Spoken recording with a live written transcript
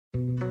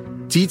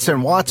Dietz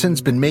and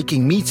Watson's been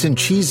making meats and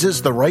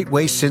cheeses the right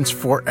way since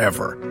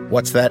forever.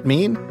 What's that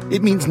mean?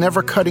 It means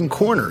never cutting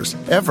corners,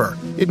 ever.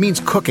 It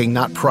means cooking,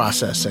 not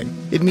processing.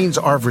 It means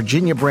our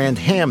Virginia brand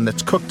ham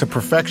that's cooked to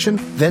perfection,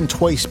 then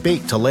twice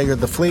baked to layer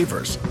the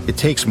flavors. It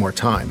takes more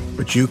time,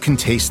 but you can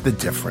taste the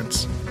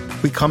difference.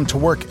 We come to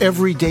work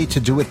every day to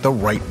do it the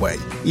right way,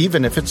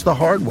 even if it's the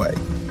hard way.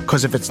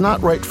 Because if it's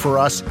not right for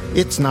us,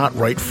 it's not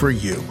right for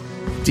you.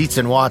 Dietz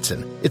and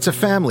Watson, it's a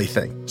family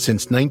thing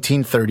since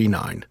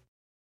 1939.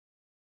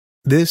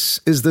 This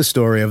is the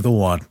story of the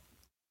one.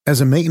 As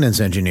a maintenance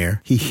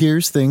engineer, he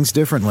hears things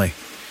differently.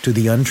 To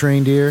the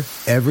untrained ear,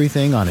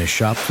 everything on his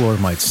shop floor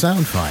might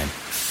sound fine,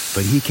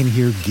 but he can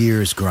hear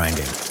gears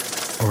grinding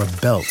or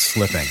a belt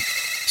slipping.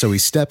 So he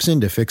steps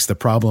in to fix the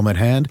problem at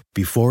hand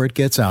before it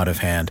gets out of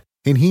hand.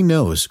 And he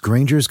knows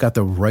Grainger's got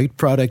the right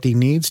product he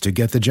needs to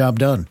get the job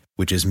done,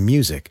 which is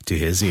music to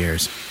his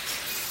ears.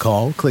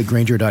 Call, click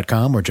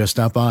Grainger.com, or just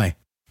stop by.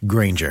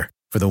 Grainger,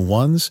 for the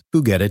ones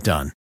who get it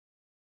done.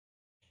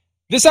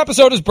 This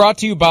episode is brought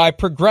to you by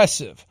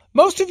Progressive.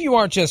 Most of you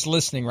aren't just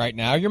listening right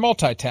now, you're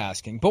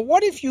multitasking. But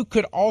what if you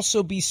could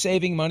also be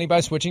saving money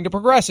by switching to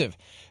Progressive?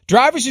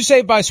 Drivers who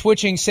save by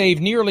switching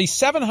save nearly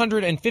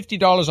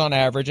 $750 on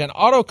average, and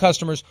auto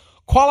customers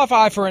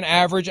qualify for an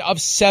average of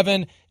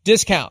 7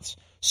 discounts.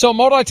 So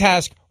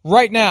multitask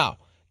right now.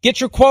 Get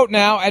your quote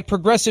now at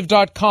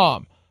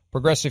Progressive.com.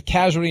 Progressive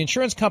Casualty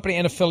Insurance Company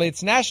and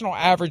affiliates, national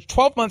average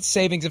 12-month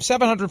savings of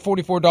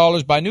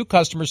 $744 by new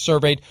customers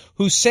surveyed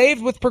who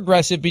saved with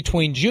Progressive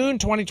between June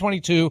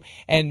 2022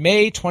 and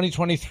May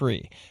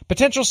 2023.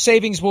 Potential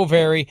savings will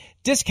vary.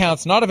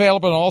 Discounts not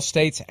available in all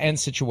states and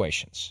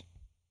situations.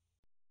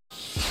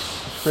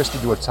 Chris to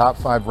do a top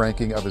 5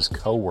 ranking of his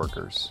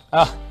coworkers.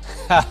 Oh.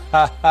 But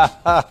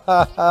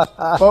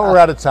we're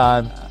out of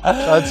time.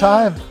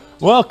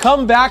 Well,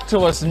 come back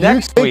to us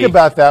next week. Think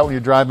about that when you're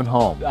driving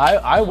home.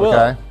 I will.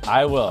 Okay?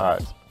 I will. All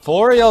right.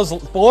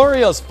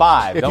 Florio's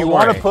 5. If Don't you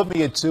worry. want to put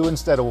me at 2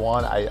 instead of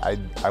 1, I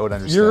would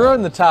understand. You're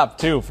in the top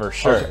 2 for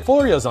sure. Okay.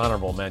 Florio's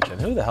honorable mention.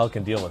 Who the hell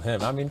can deal with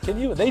him? I mean,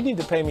 they need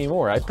to pay me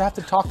more. I'd have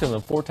to talk to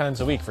them 4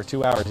 times a week for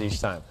 2 hours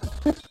each time.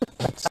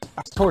 It's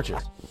torture.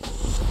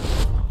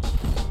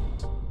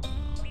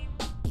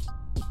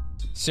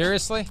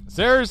 Seriously?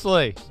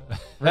 Seriously.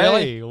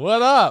 Really? Hey,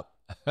 what up?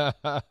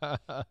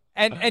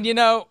 And you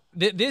know,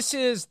 this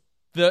is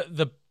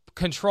the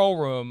control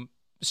room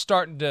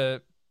starting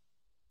to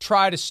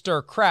try to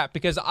stir crap,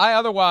 because I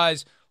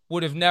otherwise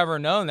would have never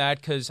known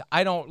that, because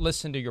I don't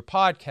listen to your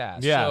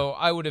podcast. Yeah. So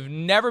I would have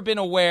never been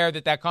aware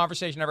that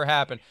conversation ever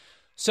happened.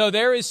 So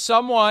there is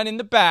someone in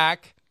the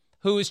back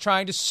who is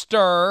trying to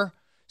stir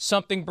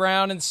something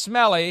brown and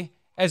smelly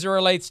as it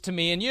relates to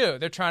me and you.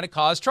 They're trying to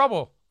cause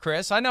trouble.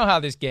 Chris, I know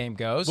how this game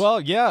goes. Well,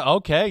 yeah,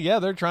 okay, yeah,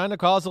 they're trying to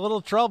cause a little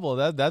trouble.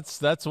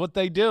 That's what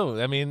they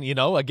do. I mean, you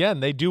know,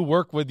 again, they do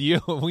work with you.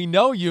 We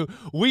know you.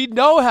 We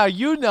know how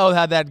you know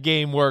how that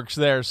game works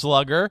there,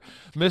 Slugger,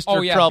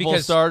 Mr. Trouble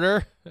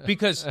Starter.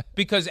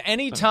 Because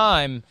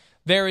anytime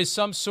there is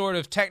some sort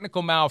of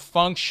technical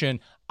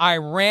malfunction, I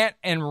rant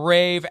and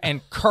rave and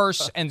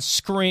curse and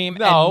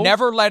scream and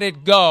never let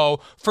it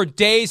go for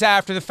days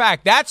after the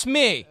fact. That's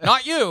me,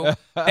 not you.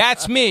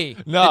 That's me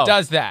that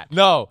does that.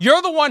 No.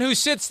 You're the one who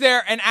sits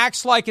there and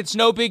acts like it's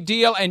no big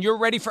deal and you're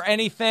ready for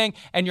anything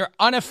and you're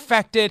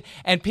unaffected,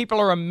 and people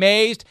are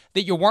amazed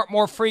that you weren't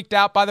more freaked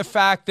out by the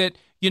fact that,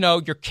 you know,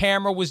 your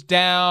camera was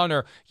down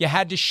or you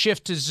had to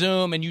shift to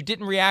Zoom and you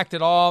didn't react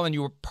at all and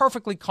you were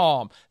perfectly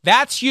calm.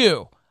 That's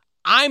you.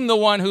 I'm the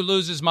one who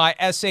loses my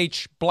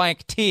SH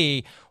blank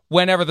T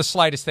whenever the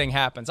slightest thing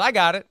happens. I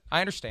got it.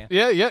 I understand.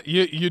 Yeah,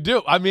 you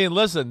do. I mean,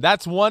 listen,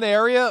 that's one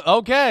area.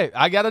 Okay,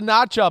 I got a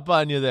notch up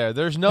on you there.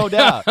 There's no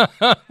doubt.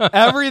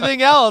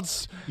 Everything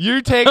else,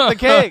 you take the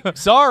cake.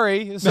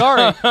 Sorry.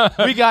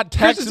 We got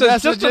text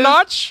messages. Just a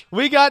notch?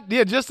 We got,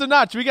 just a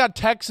notch. We got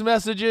text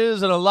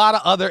messages and a lot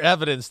of other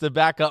evidence to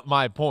back up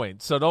my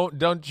point. So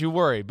don't you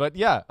worry. But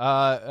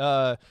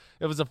yeah,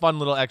 it was a fun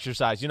little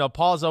exercise. You know,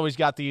 Paul's always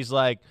got these,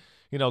 like,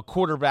 you know,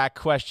 quarterback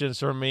questions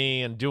for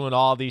me and doing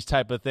all these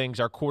type of things,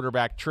 our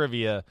quarterback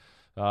trivia.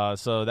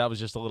 So that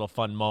was just a little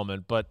fun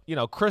moment. But, you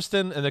know,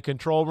 Kristen in the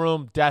control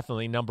room,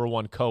 definitely number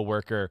 1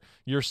 coworker.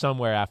 You're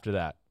somewhere after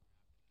that.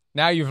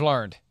 Now you've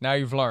learned.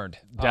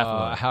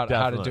 Definitely. How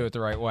to do it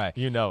the right way.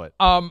 You know it.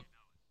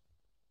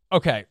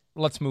 Okay,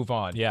 let's move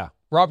on. Yeah.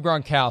 Rob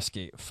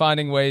Gronkowski,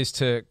 finding ways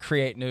to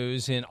create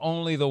news in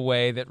only the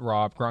way that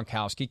Rob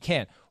Gronkowski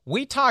can.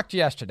 We talked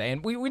yesterday,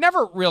 and we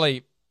never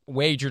really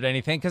wagered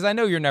anything because I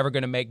know you're never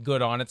going to make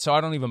good on it, so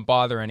I don't even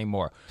bother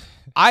anymore.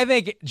 I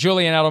think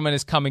Julian Edelman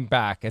is coming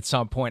back at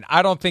some point.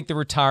 I don't think the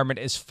retirement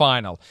is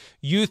final.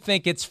 You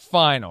think it's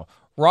final.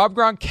 Rob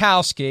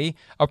Gronkowski,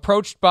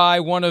 approached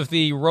by one of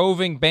the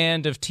roving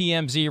band of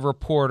TMZ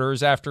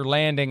reporters after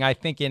landing, I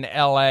think, in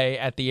L.A.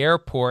 at the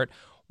airport,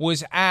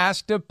 was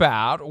asked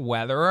about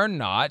whether or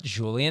not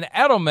Julian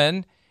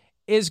Edelman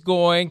is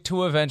going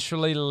to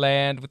eventually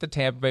land with the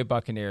Tampa Bay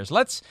Buccaneers.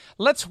 Let's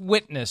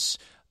witness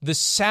the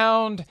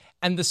sound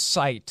and the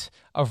sight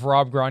of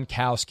Rob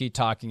Gronkowski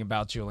talking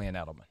about Julian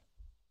Edelman.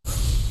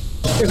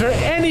 Is there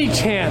any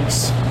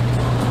chance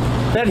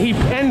that he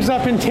ends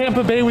up in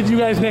Tampa Bay with you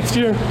guys next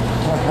year?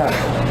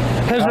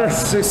 Has there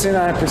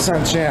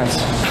 69% chance.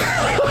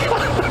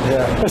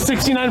 A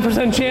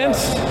 69%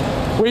 chance?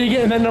 Where are you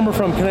getting that number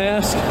from, can I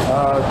ask?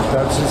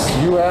 That's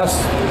just, you asked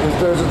if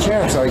there's a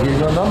chance, I give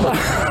you a number.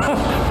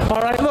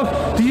 All right,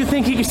 look, do you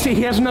think he can stay?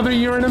 He has another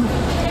year in him?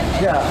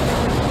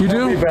 Yeah. You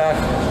do? He'll be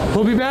back.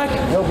 He'll be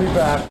back? He'll be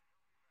back.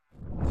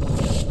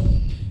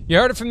 You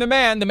heard it from the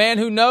man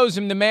who knows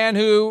him, the man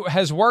who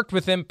has worked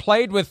with him,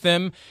 played with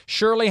him,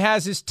 surely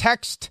has his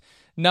text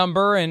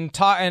number and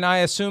I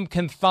assume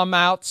can thumb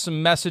out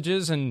some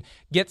messages and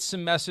get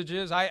some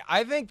messages.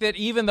 I think that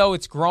even though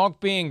it's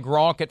Gronk being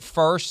Gronk at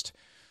first,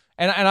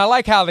 and I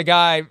like how the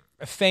guy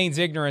feigns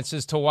ignorance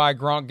as to why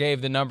Gronk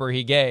gave the number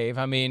he gave.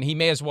 I mean, he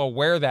may as well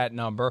wear that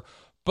number.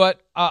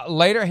 But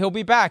later he'll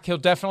be back. He'll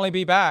definitely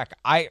be back.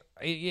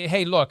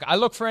 Hey, look, I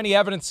look for any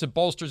evidence that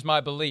bolsters my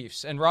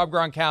beliefs, and Rob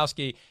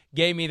Gronkowski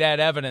gave me that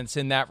evidence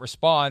in that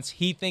response.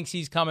 He thinks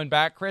he's coming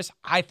back, Chris.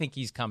 I think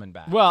he's coming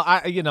back. Well,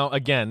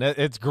 again,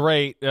 it's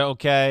great.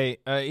 Okay,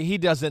 he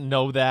doesn't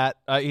know that.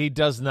 He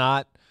does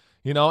not.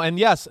 And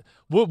yes,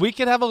 we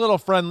can have a little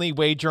friendly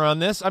wager on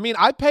this. I mean,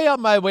 I pay up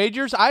my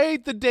wagers. I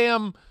ate the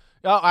damn.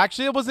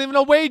 Actually, it wasn't even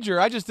a wager.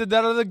 I just did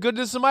that out of the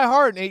goodness of my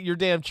heart and ate your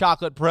damn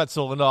chocolate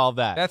pretzel and all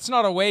that. That's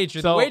not a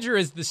wager. The wager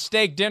is the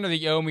steak dinner that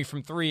you owe me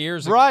from 3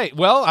 years ago. Right.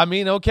 Well, I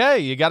mean, okay,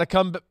 you got to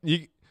come.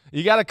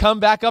 You got to come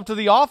back up to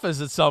the office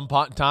at some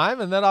point in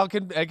time, and then I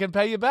can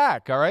pay you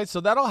back. All right.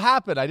 So that'll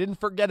happen. I didn't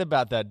forget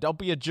about that. Don't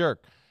be a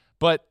jerk.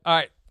 But all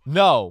right,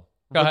 no.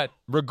 Go ahead.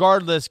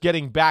 Regardless,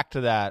 getting back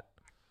to that.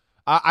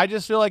 I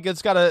just feel like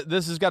this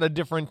has got a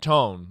different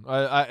tone.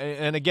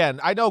 And again,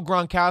 I know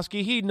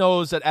Gronkowski, he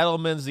knows that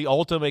Edelman's the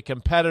ultimate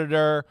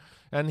competitor,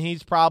 and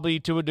he's probably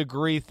to a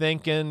degree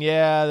thinking,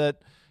 that,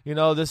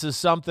 this is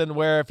something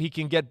where if he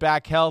can get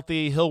back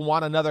healthy, he'll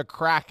want another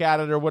crack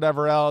at it or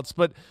whatever else.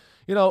 But,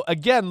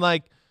 again,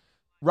 like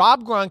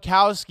Rob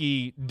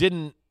Gronkowski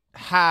didn't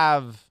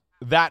have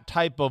that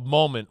type of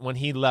moment when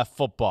he left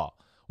football,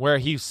 where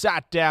he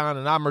sat down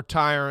and I'm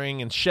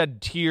retiring and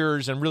shed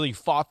tears and really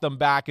fought them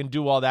back and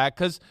do all that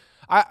because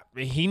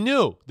he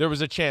knew there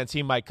was a chance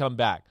he might come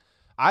back.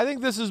 I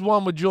think this is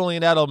one with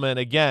Julian Edelman,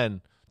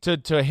 again,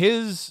 to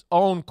his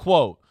own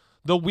quote,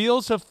 the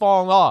wheels have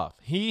fallen off.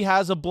 He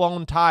has a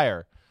blown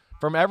tire.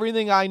 From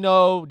everything I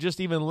know,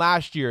 just even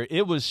last year,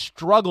 it was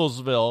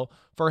Strugglesville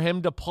for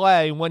him to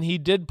play when he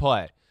did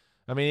play.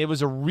 I mean, it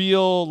was a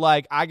real,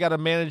 I got to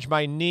manage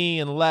my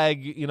knee and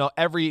leg,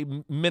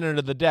 every minute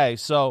of the day.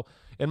 So,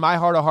 in my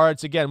heart of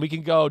hearts, again, we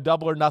can go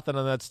double or nothing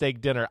on that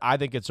steak dinner. I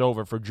think it's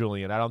over for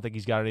Julian. I don't think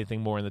he's got anything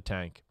more in the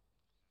tank.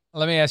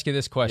 Let me ask you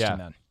this question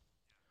then.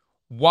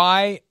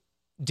 Why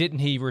didn't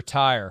he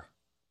retire?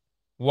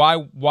 Why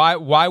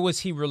was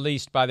he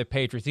released by the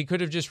Patriots? He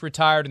could have just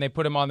retired and they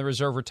put him on the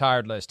reserve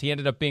retired list. He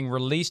ended up being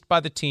released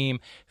by the team,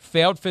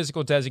 failed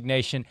physical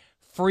designation,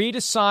 free to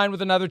sign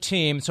with another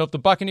team. So if the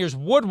Buccaneers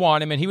would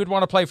want him and he would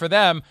want to play for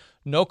them,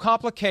 no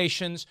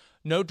complications,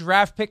 no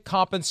draft pick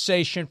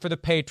compensation for the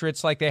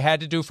Patriots like they had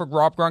to do for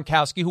Rob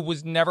Gronkowski, who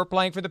was never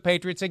playing for the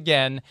Patriots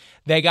again.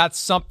 They got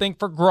something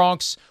for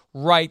Gronk's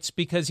rights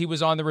because he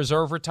was on the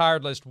reserve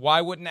retired list. Why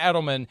wouldn't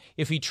Edelman,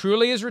 if he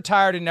truly is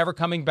retired and never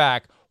coming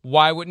back,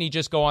 why wouldn't he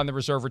just go on the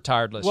reserve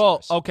retired list?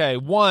 Well, okay,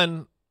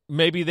 one,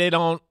 maybe they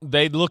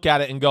look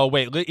at it and go,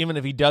 wait, even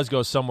if he does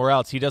go somewhere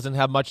else, he doesn't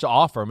have much to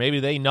offer. Maybe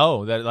they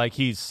know that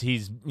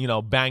he's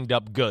banged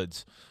up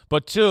goods.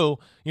 But two,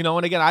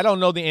 and again, I don't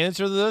know the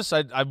answer to this.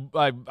 I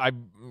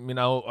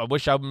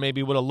wish I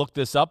maybe would have looked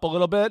this up a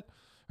little bit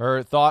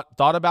or thought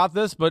about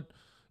this. But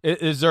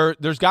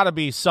there's got to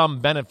be some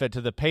benefit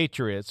to the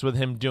Patriots with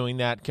him doing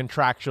that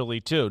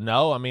contractually too?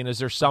 No, I mean, is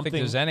there something? I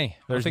think there's any.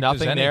 There's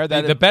nothing there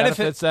that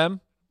benefits them.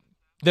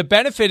 The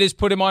benefit is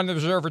put him on the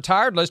reserve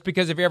retired list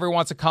because if he ever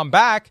wants to come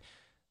back,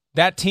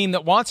 that team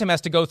that wants him has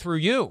to go through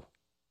you.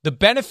 The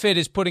benefit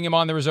is putting him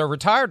on the reserve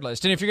retired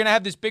list. And if you're going to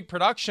have this big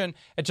production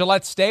at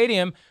Gillette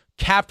Stadium,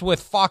 capped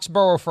with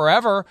Foxborough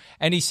forever,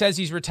 and he says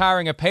he's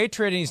retiring a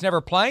Patriot and he's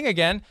never playing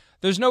again,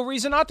 there's no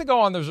reason not to go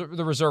on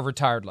the reserve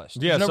retired list.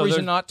 There's no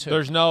reason not to.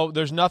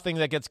 There's nothing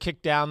that gets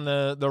kicked down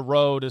the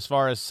road as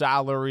far as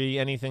salary,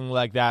 anything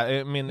like that.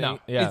 I mean, no,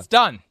 it's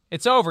done.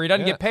 It's over. He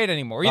doesn't get paid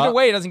anymore. Either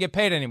way, he doesn't get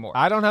paid anymore.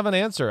 I don't have an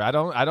answer. I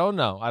don't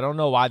know. I don't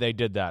know why they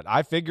did that.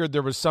 I figured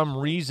there was some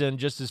reason,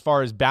 just as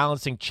far as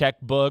balancing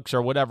checkbooks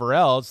or whatever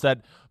else,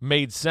 that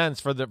made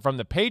sense from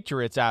the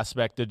Patriots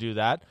aspect to do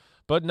that.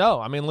 But no,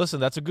 I mean, listen,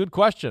 that's a good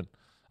question.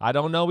 I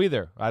don't know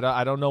either.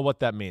 I don't know what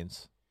that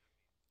means.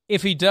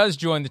 If he does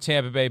join the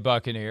Tampa Bay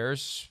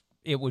Buccaneers,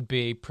 it would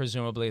be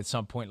presumably at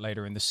some point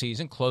later in the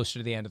season, closer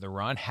to the end of the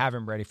run, have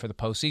him ready for the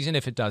postseason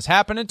if it does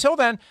happen. Until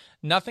then,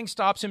 nothing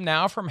stops him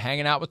now from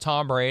hanging out with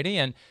Tom Brady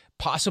and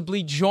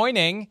possibly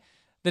joining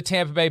the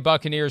Tampa Bay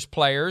Buccaneers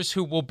players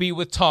who will be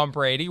with Tom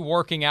Brady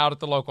working out at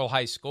the local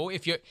high school.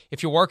 If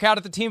you work out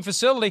at the team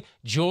facility,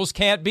 Jules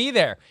can't be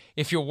there.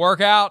 If you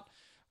work out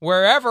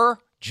wherever,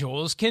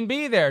 Jules can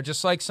be there,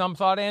 just like some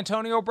thought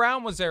Antonio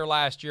Brown was there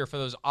last year for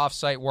those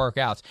off-site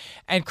workouts.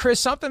 And, Chris,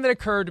 something that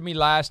occurred to me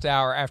last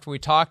hour after we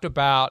talked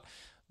about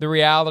the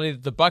reality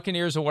that the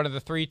Buccaneers are one of the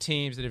 3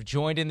 teams that have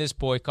joined in this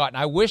boycott, and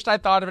I wished I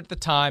thought of it at the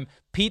time.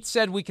 Pete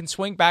said we can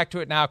swing back to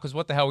it now because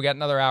what the hell, we got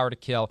another hour to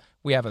kill.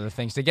 We have other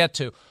things to get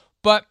to.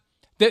 But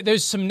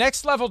there's some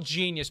next-level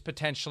genius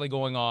potentially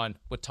going on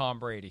with Tom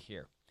Brady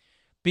here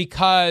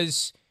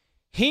because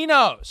he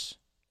knows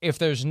if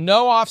there's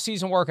no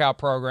off-season workout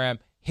program,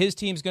 his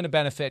team's going to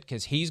benefit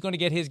because he's going to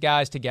get his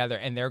guys together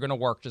and they're going to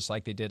work just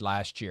like they did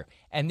last year.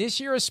 And this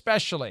year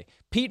especially,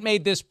 Pete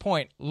made this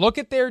point. Look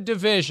at their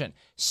division.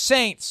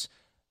 Saints,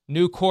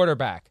 new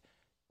quarterback.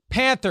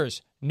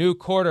 Panthers, new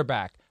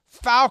quarterback.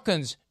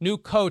 Falcons, new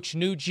coach,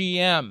 new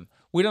GM.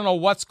 We don't know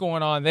what's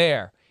going on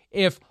there.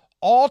 If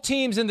all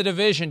teams in the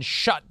division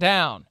shut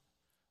down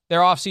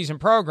their offseason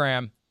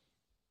program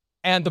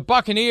and the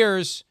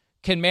Buccaneers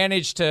can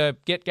manage to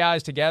get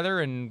guys together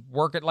and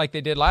work it like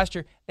they did last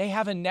year, they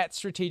have a net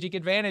strategic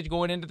advantage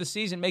going into the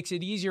season. Makes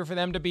it easier for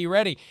them to be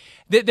ready.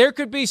 There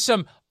could be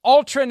some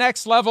ultra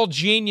next level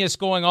genius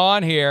going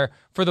on here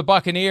for the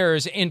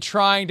Buccaneers in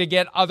trying to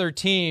get other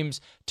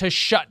teams to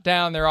shut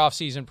down their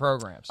offseason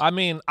programs. I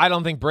mean, I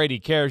don't think Brady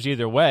cares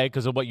either way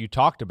because of what you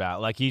talked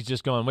about. Like, he's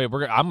just going, wait,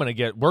 we're going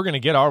to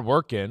get our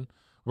work in.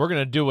 We're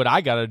going to do what I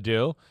got to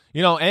do.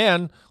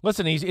 And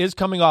listen, he is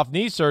coming off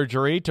knee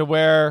surgery to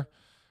where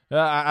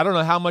I don't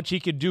know how much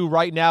he could do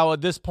right now at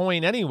this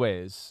point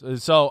anyways.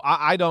 So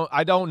I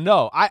don't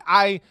know.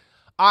 I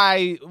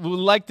would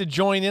like to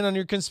join in on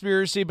your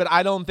conspiracy, but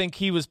I don't think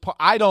he was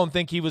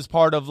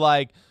part of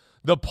like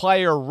the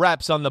player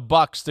reps on the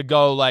Bucs to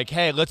go like,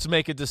 hey, let's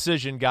make a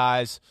decision,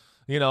 guys.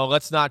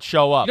 Let's not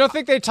show up. You don't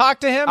think they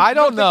talked to him? I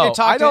don't know.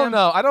 I don't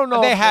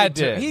know. They had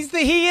to.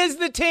 He is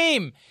the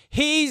team.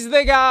 He's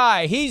the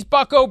guy. He's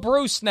Bucko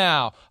Bruce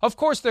now. Of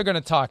course they're going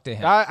to talk to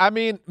him. I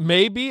mean,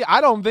 maybe.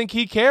 I don't think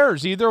he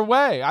cares either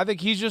way. I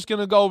think he's just going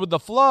to go with the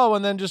flow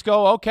and then just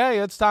go, okay,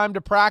 it's time to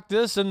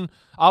practice and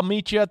I'll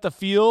meet you at the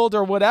field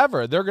or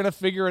whatever. They're going to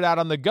figure it out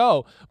on the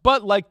go.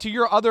 But like to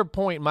your other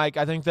point, Mike,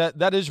 I think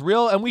that is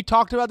real. And we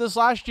talked about this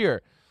last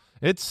year.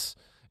 It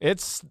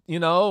was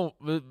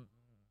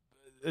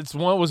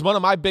one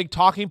of my big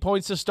talking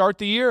points to start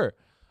the year.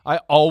 I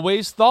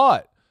always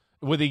thought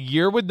with a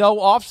year with no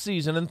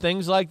offseason and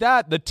things like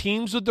that, the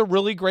teams with the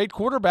really great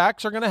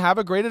quarterbacks are going to have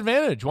a great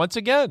advantage. Once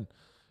again,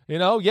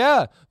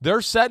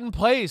 they're set in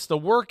place. The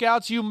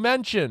workouts you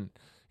mentioned,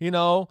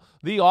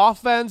 the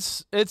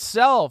offense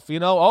itself,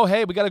 oh,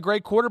 hey, we got a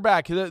great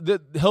quarterback.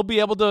 He'll be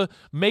able to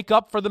make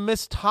up for the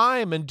missed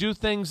time and do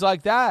things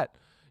like that.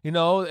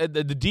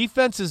 The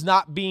defense is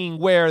not being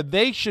where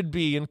they should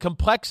be, and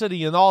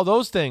complexity and all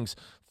those things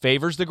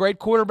favors the great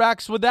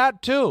quarterbacks with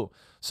that too.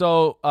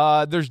 So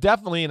there's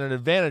definitely an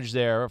advantage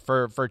there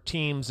for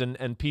teams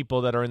and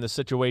people that are in the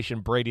situation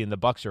Brady and the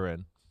Bucs are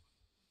in.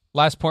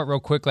 Last point real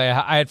quickly.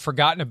 I had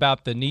forgotten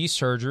about the knee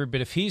surgery,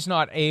 but if he's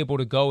not able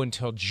to go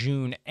until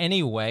June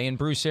anyway, and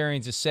Bruce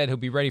Arians has said he'll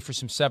be ready for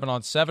some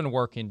 7-on-7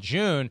 work in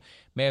June,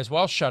 may as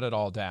well shut it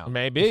all down.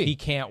 Maybe. If he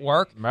can't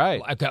work,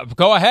 right.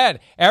 Go ahead.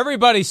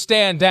 Everybody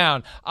stand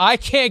down. I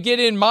can't get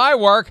in my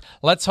work.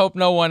 Let's hope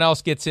no one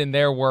else gets in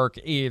their work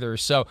either.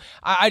 So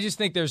I just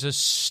think there's a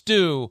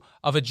stew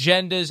of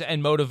agendas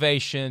and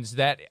motivations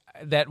that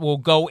will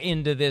go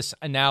into this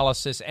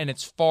analysis, and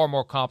it's far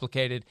more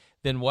complicated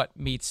than what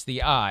meets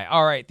the eye.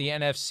 All right, the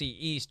NFC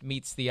East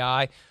meets the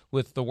eye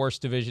with the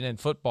worst division in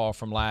football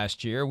from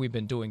last year. We've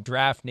been doing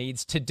draft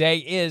needs. Today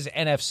is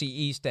NFC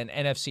East and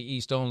NFC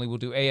East only. We'll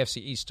do AFC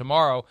East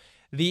tomorrow.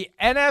 The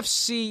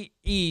NFC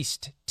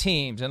East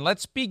teams, and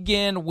let's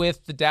begin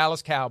with the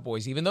Dallas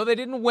Cowboys. Even though they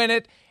didn't win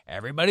it,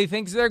 everybody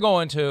thinks they're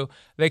going to.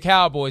 The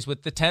Cowboys,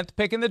 with the 10th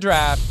pick in the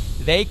draft,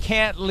 they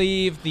can't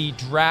leave the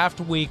draft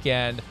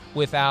weekend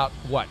without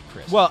what,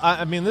 Chris? Well,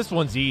 I mean, this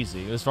one's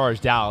easy as far as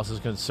Dallas is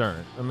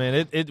concerned. I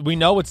mean, we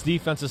know it's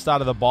defensive side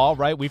of the ball,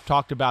 right? We've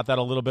talked about that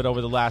a little bit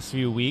over the last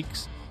few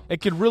weeks. It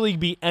could really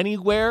be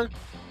anywhere,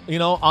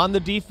 on the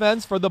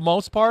defense for the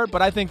most part.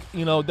 But I think,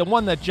 the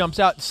one that jumps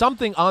out,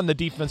 something on the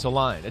defensive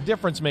line, a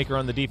difference maker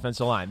on the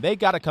defensive line. They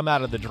got to come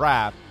out of the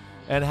draft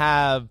and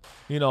have,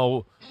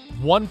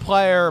 one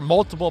player,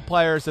 multiple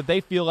players that they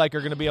feel like are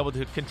going to be able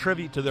to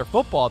contribute to their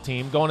football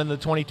team going into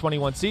the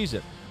 2021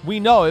 season. We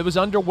know it was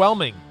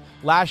underwhelming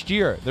last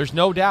year. There's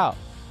no doubt.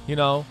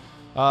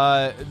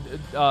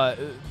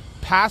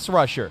 Pass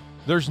rusher.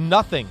 There's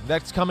nothing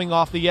that's coming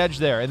off the edge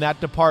there in that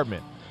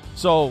department.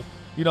 So,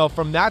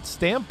 from that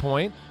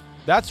standpoint,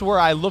 that's where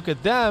I look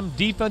at them.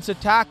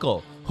 Defensive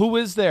tackle. Who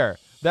is there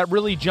that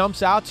really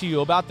jumps out to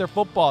you about their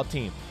football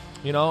team?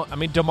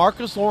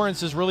 DeMarcus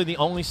Lawrence is really the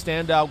only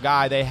standout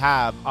guy they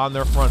have on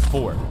their front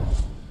four.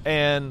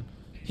 And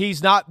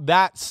he's not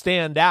that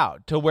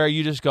standout to where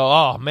you just go,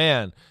 oh,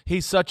 man,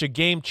 he's such a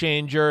game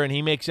changer and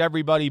he makes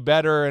everybody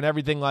better and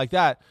everything like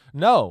that.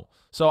 No.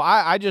 So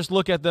I just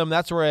look at them.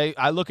 That's where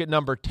I look at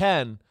number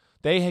 10.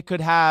 They could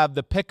have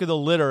the pick of the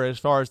litter as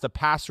far as the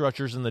pass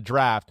rushers in the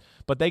draft,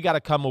 but they got to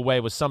come away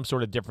with some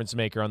sort of difference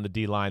maker on the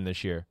D-line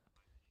this year.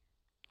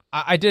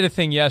 I did a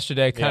thing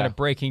yesterday kind Yeah. of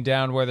breaking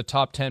down where the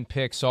top 10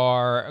 picks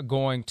are,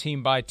 going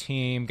team by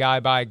team, guy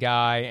by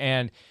guy,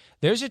 and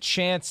there's a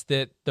chance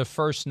that the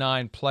first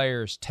 9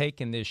 players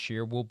taken this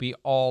year will be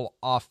all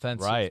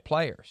offensive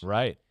players.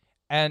 Right.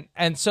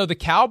 And so the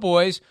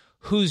Cowboys,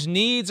 whose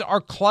needs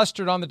are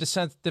clustered on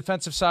the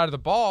defensive side of the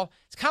ball,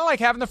 it's kind of like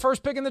having the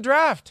first pick in the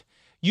draft.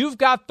 You've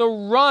got the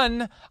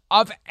run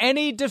of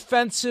any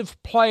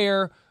defensive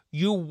player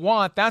you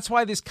want. That's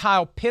why this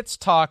Kyle Pitts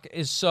talk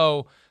is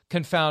so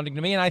confounding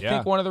to me. And I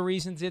think one of the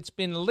reasons it's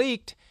been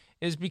leaked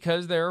is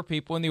because there are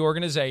people in the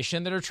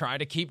organization that are trying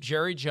to keep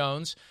Jerry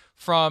Jones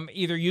from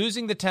either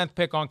using the 10th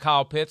pick on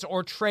Kyle Pitts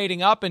or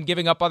trading up and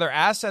giving up other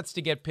assets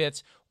to get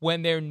Pitts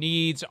when their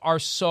needs are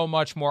so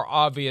much more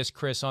obvious,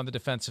 Chris, on the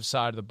defensive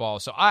side of the ball.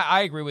 So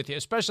I agree with you,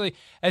 especially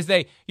as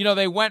they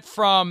went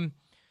from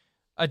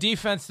a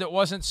defense that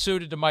wasn't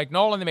suited to Mike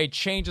Nolan. They made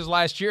changes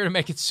last year to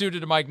make it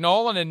suited to Mike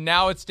Nolan, and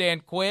now it's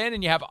Dan Quinn,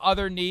 and you have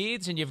other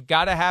needs, and you've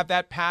got to have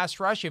that pass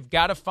rush. You've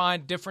got to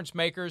find difference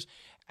makers,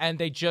 and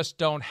they just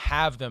don't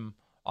have them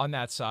on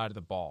that side of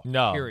the ball.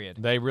 No, period.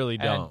 They really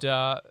don't.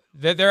 And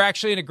they're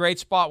actually in a great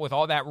spot with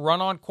all that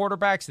run-on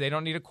quarterbacks. They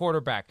don't need a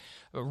quarterback.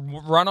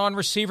 Run-on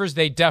receivers,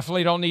 they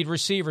definitely don't need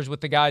receivers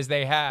with the guys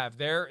they have.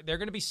 They're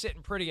going to be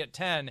sitting pretty at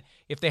 10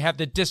 if they have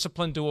the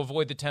discipline to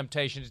avoid the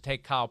temptation to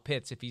take Kyle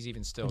Pitts if he's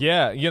even still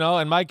there. Yeah,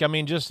 and Mike, I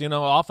mean, just,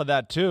 off of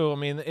that too, I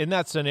mean, in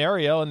that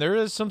scenario, and there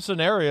is some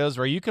scenarios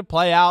where you could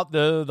play out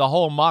the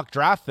whole mock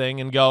draft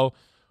thing and go,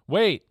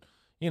 wait,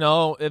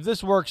 if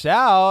this works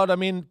out, I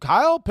mean,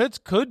 Kyle Pitts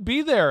could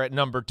be there at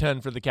number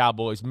 10 for the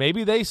Cowboys.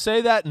 Maybe they say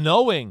that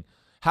knowing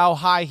how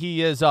high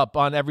he is up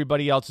on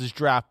everybody else's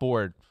draft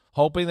board,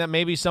 hoping that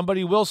maybe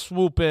somebody will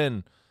swoop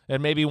in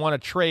and maybe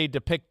want to trade to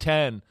pick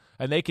 10,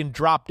 and they can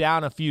drop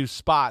down a few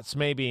spots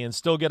maybe and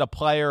still get a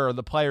player or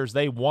the players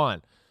they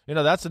want.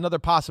 That's another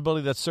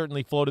possibility that's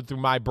certainly floated through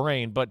my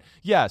brain. But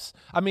yes,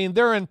 I mean,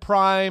 they're in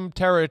prime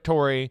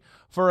territory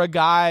for a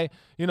guy,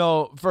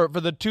 for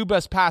the 2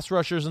 best pass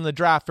rushers in the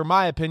draft, for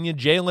my opinion,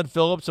 Jalen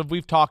Phillips, as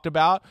we've talked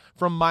about,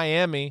 from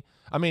Miami.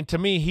 I mean, to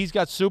me, he's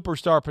got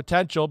superstar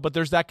potential, but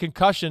there's that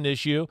concussion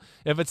issue.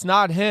 If it's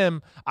not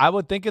him, I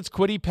would think it's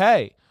Kwity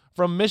Paye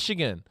from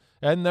Michigan,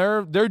 and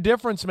they're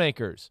difference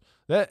makers.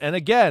 And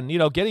again,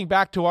 getting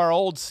back to our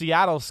old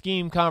Seattle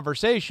scheme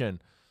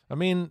conversation, I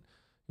mean,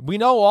 we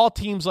know all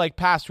teams like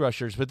pass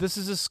rushers, but this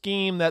is a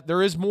scheme that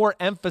there is more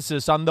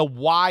emphasis on the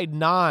wide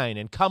 9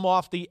 and come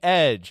off the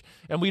edge,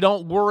 and we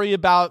don't worry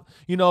about,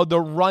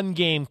 the run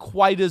game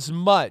quite as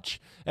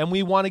much, and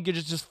we want to get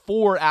just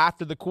 4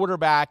 after the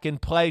quarterback and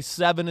play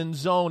 7 in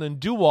zone and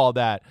do all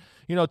that.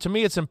 To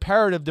me, it's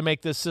imperative to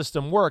make this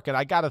system work, and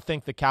I got to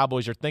think the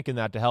Cowboys are thinking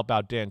that to help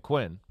out Dan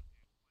Quinn.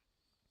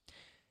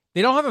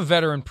 They don't have a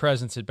veteran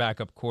presence at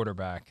backup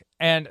quarterback,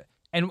 and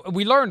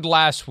we learned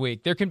last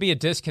week there can be a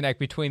disconnect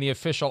between the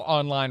official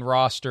online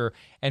roster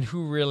and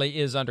who really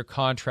is under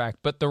contract.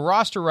 But the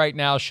roster right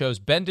now shows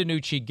Ben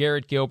DiNucci,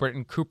 Garrett Gilbert,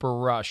 and Cooper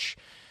Rush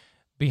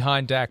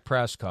behind Dak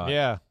Prescott.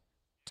 Yeah.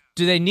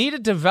 Do they need a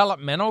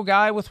developmental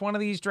guy with one of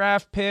these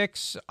draft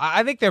picks?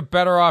 I think they're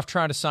better off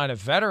trying to sign a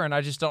veteran. I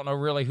just don't know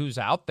really who's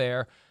out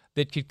there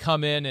that could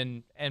come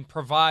in and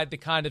provide the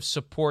kind of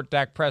support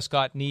Dak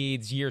Prescott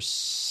needs year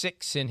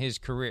 6 in his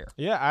career.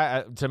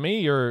 Yeah, to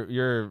me,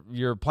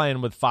 you're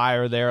playing with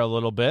fire there a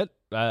little bit.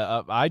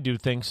 I do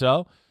think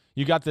so.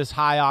 You got this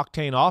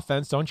high-octane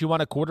offense. Don't you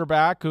want a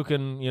quarterback who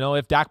can,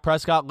 if Dak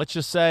Prescott, let's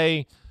just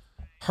say,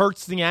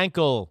 hurts the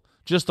ankle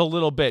just a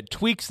little bit,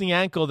 tweaks the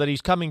ankle that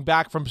he's coming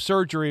back from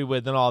surgery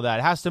with and all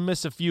that, has to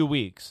miss a few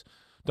weeks.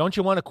 Don't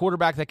you want a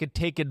quarterback that could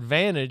take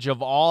advantage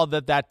of all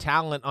that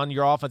talent on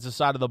your offensive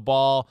side of the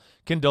ball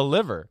can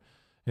deliver?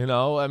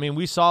 I mean,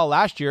 we saw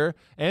last year,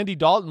 Andy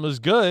Dalton was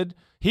good.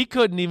 He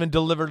couldn't even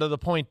deliver to the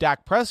point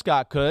Dak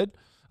Prescott could.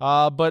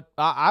 But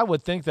I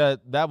would think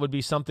that would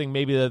be something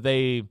maybe that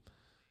they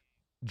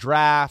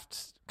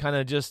draft, kind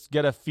of just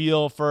get a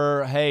feel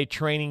for, hey,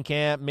 training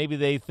camp. Maybe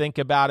they think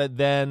about it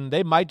then.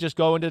 They might just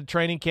go into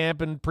training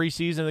camp and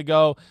preseason and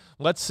go,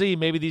 let's see,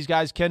 maybe these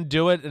guys can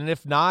do it. And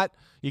if not,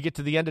 you get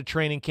to the end of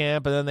training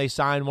camp and then they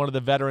sign one of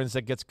the veterans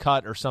that gets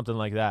cut or something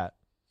like that.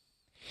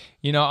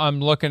 I'm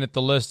looking at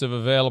the list of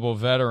available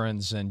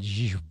veterans, and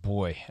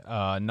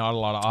not a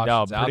lot of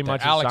options out there.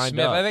 Much Alex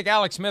Smith. I think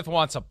Alex Smith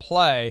wants a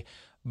play,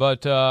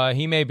 but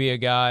he may be a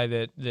guy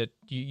that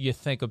you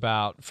think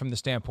about from the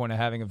standpoint of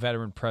having a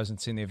veteran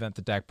presence in the event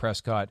that Dak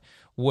Prescott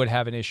would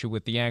have an issue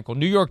with the ankle.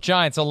 New York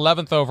Giants,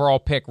 11th overall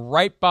pick,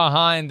 right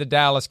behind the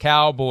Dallas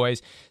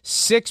Cowboys.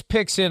 6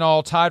 picks in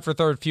all, tied for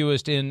third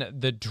fewest in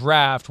the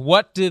draft.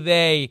 What do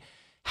they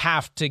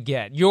have to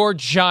get? Your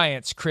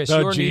Giants, Chris,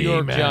 your New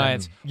York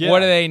Giants. Yeah. What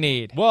do they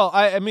need? Well,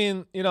 I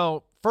mean,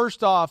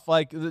 first off,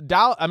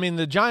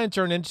 the Giants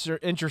are an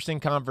interesting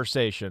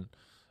conversation.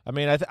 I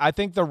mean, I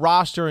think the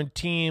roster and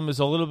team is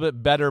a little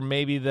bit better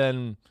maybe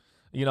than,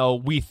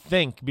 we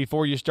think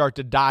before you start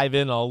to dive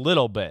in a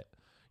little bit.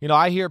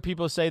 I hear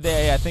people say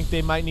I think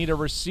they might need a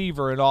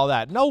receiver and all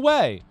that. No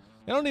way.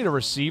 They don't need a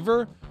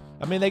receiver.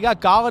 I mean, they got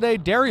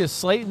Galladay. Darius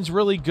Slayton's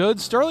really good.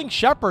 Sterling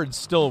Shepard's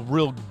still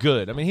real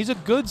good. I mean, he's a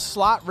good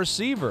slot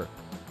receiver.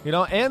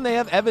 And they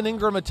have Evan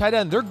Ingram at tight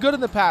end. They're good in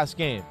the pass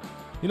game.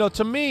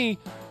 To me,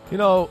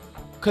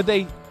 could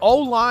they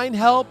O-line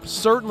help?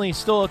 Certainly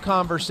still a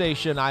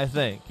conversation, I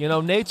think.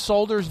 Nate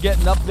Solder's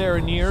getting up there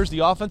in years. The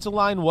offensive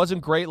line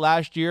wasn't great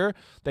last year.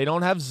 They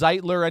don't have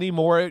Zeitler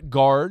anymore at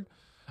guard.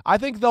 I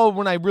think, though,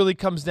 when it really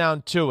comes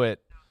down to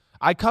it,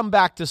 I come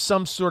back to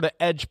some sort of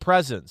edge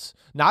presence.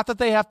 Not that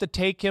they have to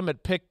take him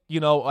at pick,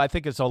 I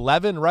think it's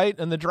 11, right,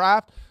 in the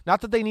draft.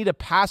 Not that they need a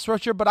pass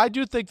rusher, but I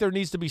do think there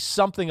needs to be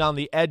something on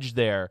the edge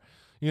there,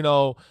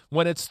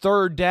 when it's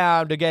third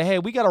down to get, hey,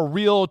 we got a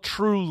real,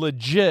 true,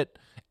 legit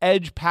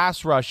edge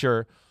pass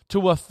rusher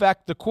to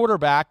affect the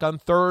quarterback on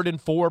 3rd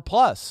and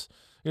 4+.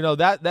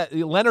 That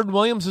Leonard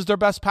Williams is their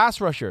best pass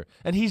rusher,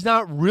 and he's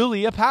not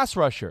really a pass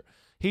rusher.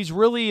 He's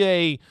really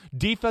a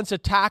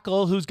defensive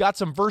tackle who's got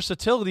some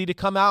versatility to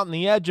come out on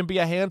the edge and be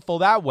a handful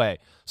that way.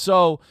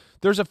 So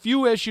there's a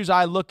few issues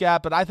I look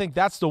at, but I think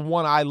that's the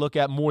one I look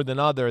at more than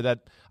other, that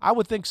I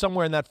would think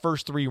somewhere in that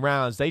first 3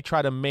 rounds, they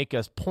try to make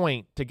a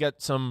point to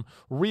get some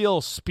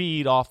real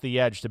speed off the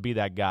edge to be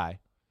that guy.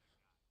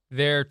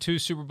 Their 2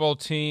 Super Bowl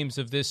teams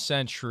of this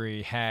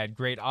century had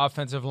great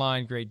offensive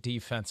line, great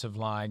defensive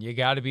line. You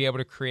got to be able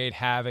to create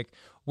havoc.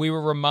 We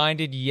were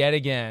reminded yet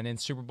again in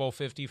Super Bowl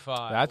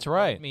 55. That's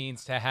right. What it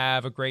means to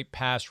have a great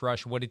pass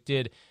rush, what it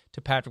did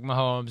to Patrick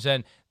Mahomes.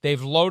 And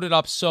they've loaded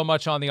up so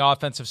much on the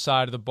offensive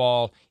side of the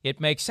ball. It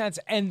makes sense.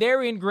 And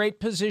they're in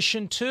great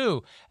position,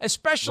 too,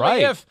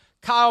 especially if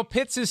Kyle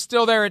Pitts is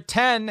still there at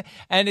 10,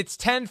 and it's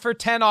 10 for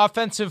 10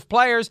 offensive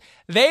players.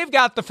 They've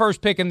got the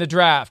first pick in the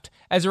draft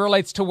as it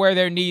relates to where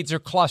their needs are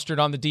clustered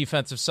on the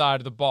defensive side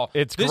of the ball.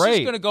 This is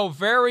going to go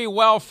very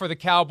well for the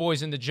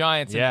Cowboys and the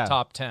Giants in the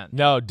top 10.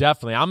 No,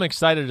 definitely. I'm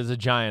excited as a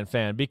Giant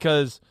fan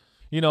because,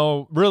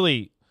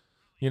 really,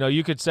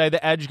 you could say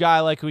the edge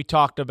guy like we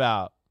talked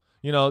about.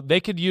 They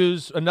could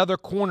use another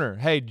corner.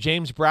 Hey,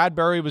 James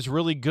Bradbury was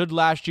really good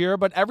last year,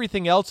 but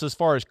everything else as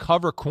far as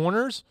cover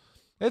corners,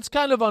 it's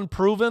kind of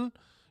unproven.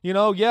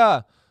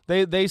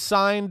 They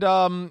signed,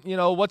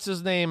 what's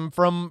his name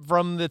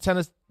from the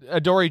Tennessee,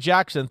 Adoree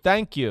Jackson.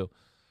 Thank you.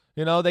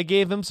 They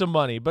gave him some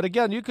money. But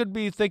again, you could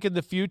be thinking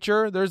the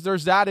future.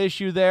 There's that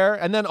issue there.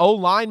 And then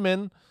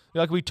O-linemen,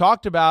 like we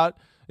talked about,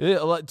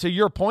 to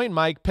your point,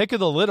 Mike, pick of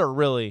the litter,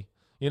 really,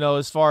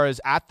 as far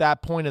as at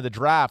that point of the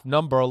draft,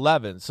 number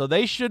 11. So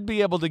they should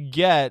be able to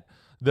get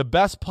the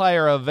best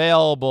player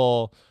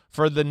available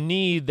for the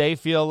need they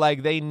feel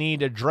like they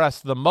need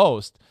addressed the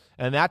most.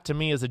 And that, to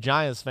me, as a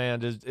Giants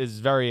fan, is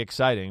very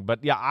exciting.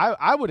 But, yeah,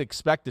 I would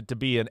expect it to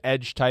be an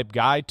edge-type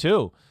guy,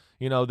 too,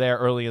 there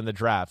early in the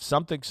draft.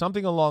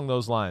 Something along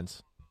those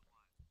lines.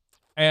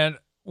 And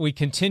we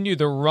continue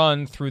the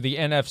run through the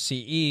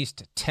NFC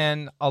East,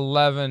 10,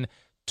 11,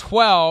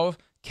 12,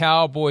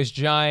 Cowboys,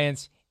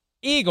 Giants,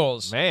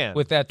 Eagles. Man.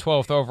 With that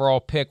 12th overall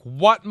pick.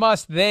 What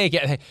must they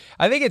get?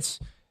 I think it's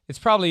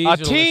probably easier a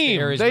team. To list the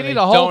areas they where need they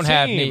a whole don't team.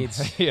 have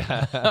needs.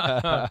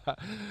 Yeah.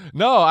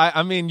 No,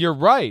 I mean, you're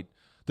right.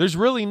 There's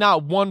really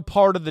not one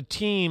part of the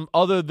team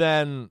other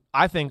than,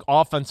 I think,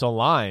 offensive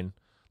line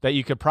that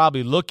you could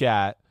probably look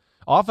at.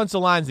 Offensive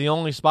line's the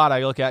only spot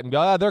I look at and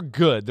go, they're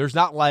good. There's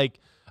not like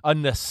a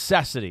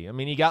necessity. I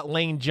mean, you got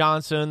Lane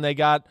Johnson. They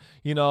got,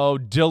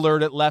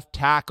 Dillard at left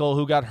tackle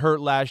who got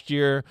hurt last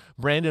year.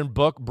 Brandon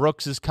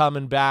Brooks is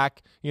coming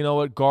back,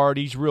 at guard.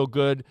 He's real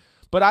good.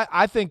 But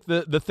I think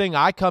the thing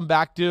I come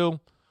back to,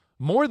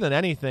 more than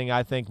anything,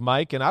 I think,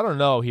 Mike, and I don't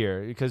know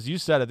here because you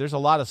said it, there's a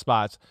lot of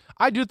spots.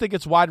 I do think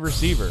it's wide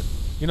receiver.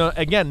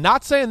 Again,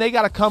 not saying they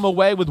got to come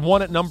away with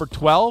one at number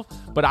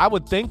 12, but I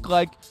would think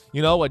like, a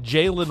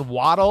Jalen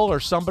Waddle or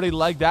somebody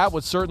like that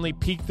would certainly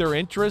pique their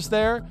interest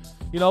there.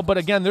 But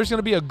again, there's going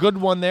to be a good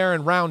one there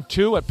in round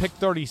 2 at pick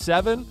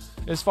 37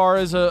 as far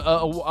as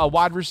a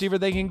wide receiver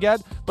they can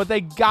get. But they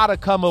got to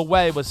come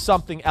away with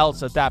something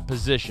else at that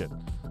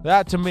position.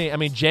 That, to me, I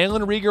mean,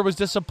 Jalen Reagor was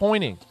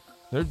disappointing.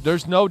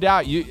 There's no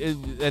doubt.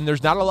 And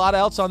there's not a lot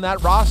else on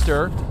that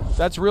roster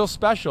that's real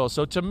special.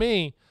 So to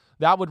me,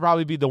 that would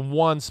probably be the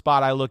one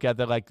spot I look at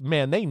that like,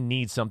 man, they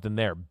need something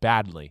there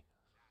badly.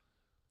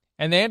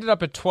 And they ended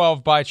up at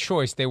 12 by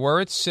choice. They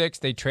were at 6.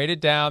 They traded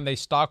down. They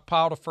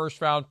stockpiled a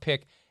first-round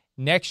pick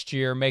next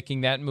year,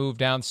 making that move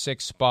down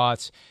 6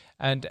 spots.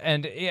 And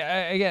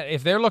again,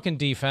 if they're looking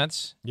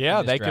defense,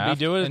 they could be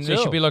doing it and too.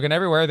 They should be looking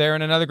everywhere. They're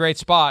in another great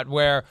spot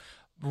where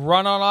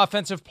run on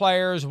offensive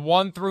players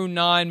 1 through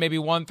 9, maybe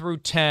 1 through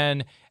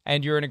 10,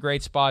 and you're in a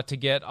great spot to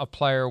get a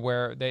player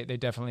where they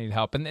definitely need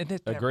help. And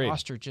that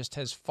roster just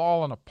has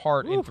fallen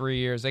apart in 3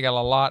 years. They got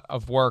a lot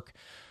of work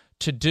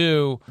to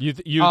do.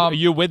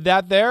 You with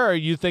that there, or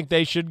you think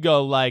they should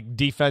go like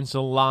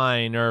defensive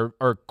line or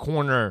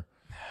corner,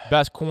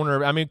 best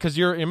corner? I mean, because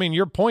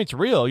your point's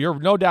real. You're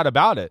no doubt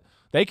about it.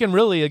 They can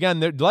really, again,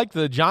 they're like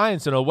the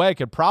Giants in a way,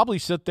 could probably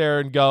sit there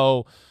and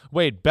go,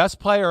 wait, best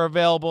player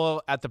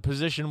available at the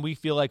position we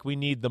feel like we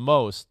need the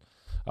most.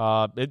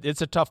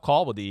 It's a tough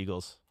call with the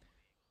Eagles.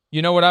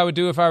 You know what I would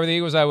do if I were the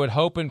Eagles? I would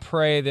hope and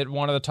pray that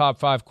one of the top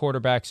 5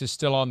 quarterbacks is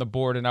still on the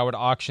board, and I would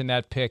auction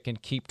that pick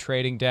and keep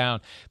trading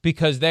down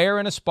because they are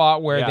in a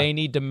spot where they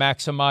need to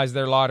maximize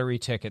their lottery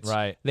tickets.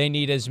 Right. They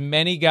need as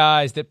many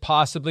guys that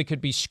possibly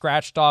could be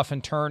scratched off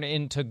and turn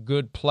into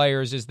good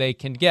players as they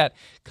can get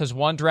because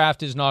one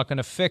draft is not going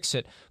to fix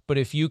it. But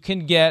if you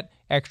can get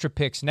extra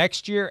picks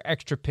next year,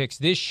 extra picks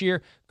this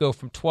year, go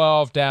from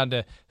 12 down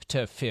to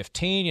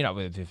 15. You know,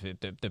 if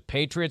the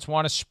Patriots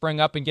want to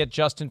spring up and get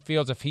Justin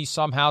Fields, if he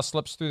somehow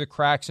slips through the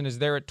cracks and is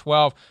there at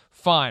 12,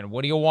 fine.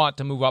 What do you want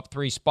to move up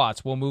 3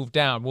 spots? We'll move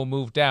down. We'll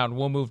move down.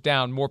 We'll move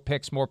down. More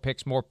picks, more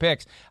picks, more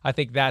picks. I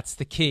think that's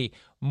the key.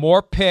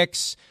 More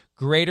picks,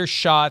 greater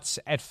shots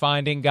at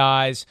finding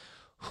guys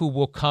who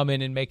will come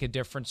in and make a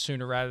difference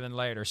sooner rather than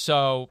later.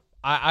 So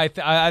I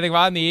think if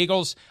I'm the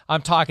Eagles,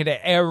 I'm talking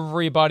to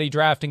everybody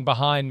drafting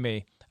behind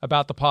me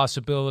about the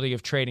possibility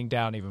of trading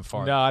down even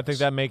farther. No, I think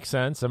that makes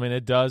sense. I mean,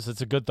 it does.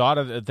 It's a good thought.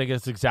 I think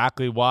it's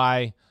exactly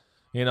why,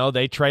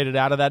 they traded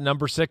out of that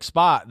number 6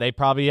 spot. They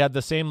probably had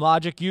the same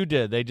logic you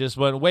did. They just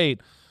went, wait,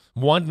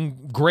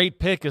 one great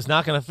pick is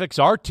not going to fix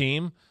our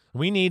team.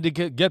 We need to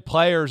get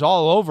players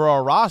all over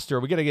our roster.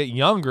 We got to get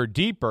younger,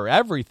 deeper,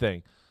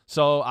 everything.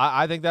 So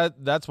I think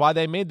that's why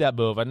they made that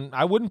move. And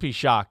I wouldn't be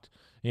shocked.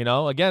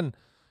 Again,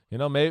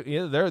 maybe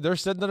they're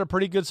sitting in a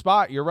pretty good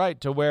spot. You're right,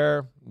 to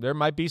where there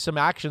might be some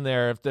action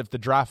there if the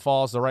draft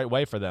falls the right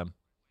way for them.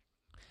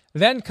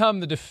 Then come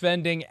the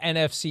defending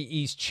NFC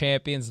East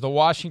champions, the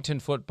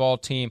Washington football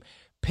team,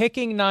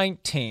 picking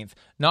 19th,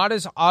 not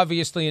as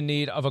obviously in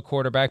need of a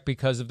quarterback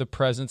because of the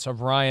presence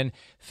of Ryan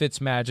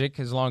Fitzmagic,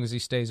 as long as he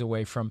stays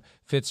away from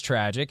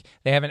Fitztragic.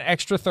 They have an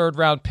extra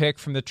 3rd-round pick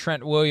from the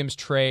Trent Williams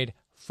trade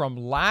from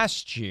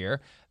last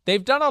year.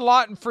 They've done a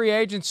lot in free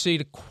agency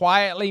to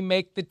quietly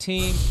make the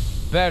team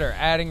better,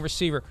 adding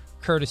receiver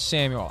Curtis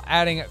Samuel,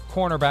 adding a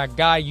cornerback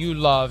guy you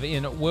love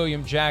in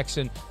William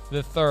Jackson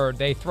III.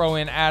 They throw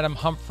in Adam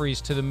Humphries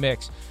to the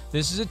mix.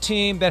 This is a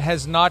team that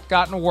has not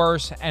gotten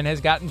worse and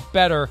has gotten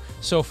better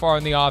so far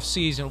in the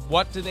offseason.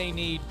 What do they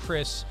need,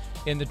 Chris,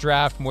 in the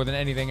draft more than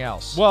anything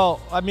else?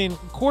 Well, I mean,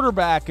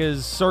 quarterback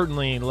is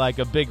certainly like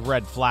a big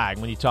red flag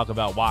when you talk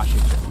about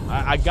Washington.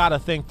 I got to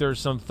think there's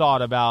some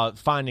thought about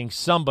finding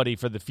somebody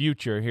for the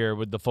future here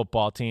with the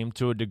football team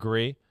to a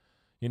degree.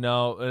 And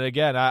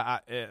again,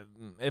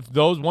 if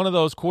one of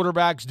those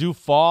quarterbacks do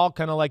fall,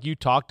 kind of like you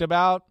talked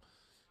about,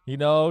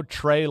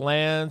 Trey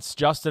Lance,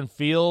 Justin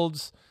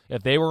Fields,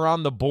 if they were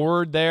on the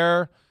board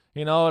there,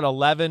 at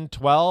 11,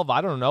 12,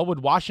 I don't know, would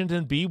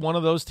Washington be one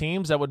of those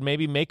teams that would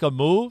maybe make a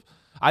move?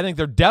 I think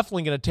they're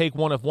definitely going to take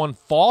one if one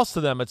falls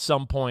to them at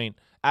some point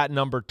at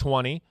number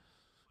 20.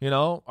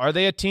 Are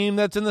they a team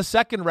that's in the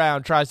 2nd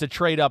round, tries to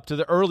trade up to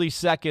the early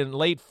 2nd,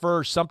 late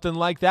 1st, something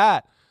like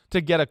that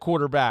to get a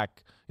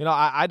quarterback?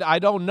 I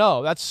don't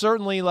know. That's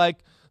certainly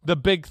like the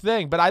big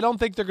thing, but I don't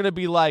think they're going to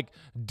be like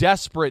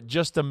desperate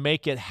just to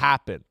make it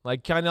happen.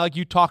 Like kind of like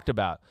you talked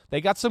about.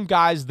 They got some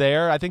guys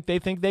there. I think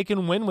they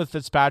can win with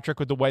Fitzpatrick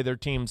with the way their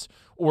team's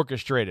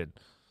orchestrated.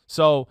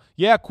 So,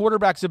 yeah,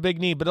 quarterback's a big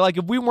need, but like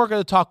if we weren't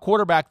going to talk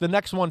quarterback, the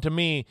next one to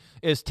me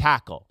is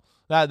tackle.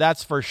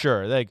 That's for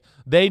sure. Like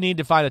they need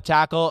to find a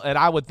tackle, and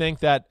I would think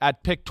that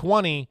at pick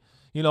 20,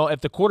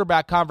 if the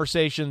quarterback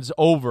conversation's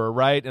over,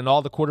 right, and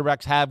all the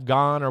quarterbacks have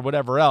gone or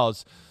whatever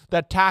else,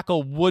 that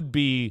tackle would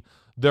be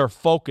their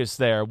focus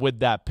there with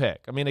that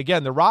pick. I mean,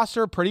 again, the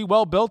roster pretty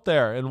well built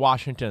there in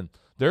Washington.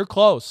 They're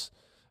close,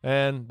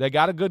 and they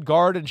got a good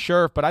guard in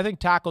Scherf, but I think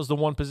tackle's the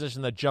one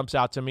position that jumps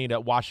out to me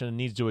that Washington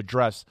needs to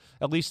address,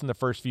 at least in the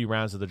first few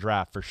rounds of the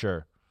draft for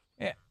sure.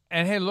 Yeah.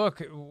 And, hey,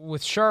 look,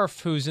 with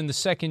Scherf, who's in the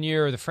 2nd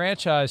year of the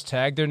franchise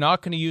tag, they're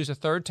not going to use a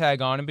 3rd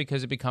tag on him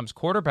because it becomes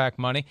quarterback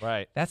money.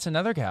 Right. That's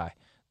another guy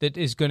that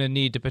is going to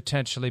need to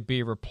potentially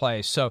be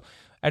replaced. So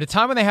at a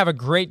time when they have a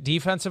great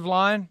defensive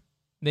line,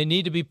 they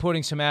need to be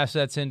putting some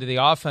assets into the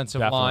offensive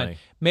line,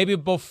 maybe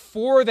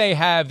before they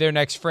have their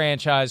next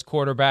franchise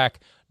quarterback,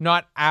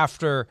 not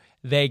after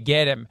they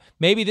get him.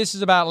 Maybe this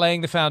is about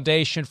laying the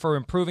foundation for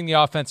improving the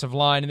offensive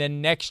line, and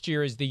then next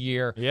year is the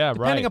year,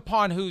 depending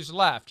upon who's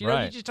left. You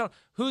just don't,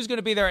 who's going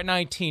to be there at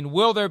 19?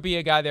 Will there be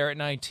a guy there at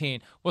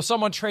 19? Will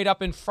someone trade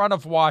up in front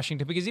of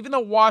Washington? Because even though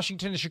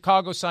Washington and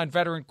Chicago signed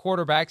veteran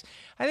quarterbacks,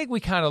 I think we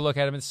kind of look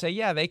at them and say,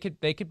 yeah, they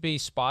could be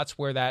spots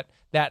where that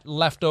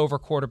leftover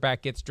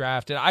quarterback gets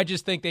drafted. I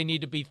just think they need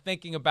to be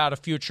thinking about a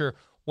future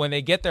when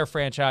they get their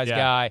franchise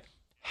guy,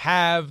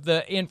 have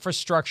the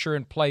infrastructure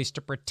in place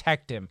to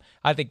protect him.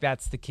 I think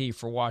that's the key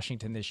for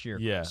Washington this year.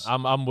 Yeah,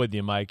 I'm with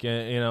you, Mike.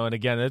 And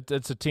again,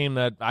 it's a team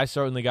that I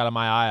certainly got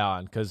my eye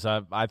on because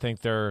I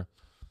think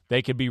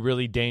they could be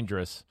really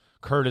dangerous.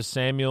 Curtis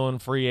Samuel in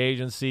free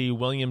agency,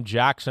 William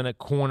Jackson at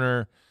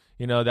corner.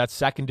 That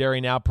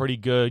secondary now pretty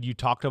good. You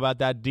talked about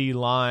that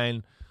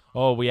D-line.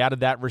 Oh, we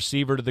added that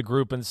receiver to the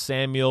group and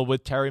Samuel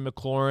with Terry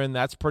McLaurin.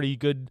 That's pretty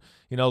good.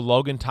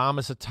 Logan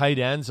Thomas at tight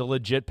end's a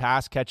legit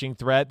pass-catching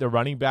threat. The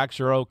running backs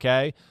are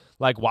okay.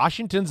 Like,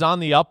 Washington's on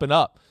the up and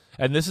up.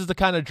 And this is the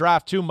kind of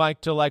draft, too,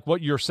 Mike, to like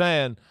what you're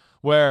saying,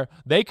 where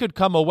you could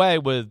come away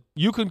with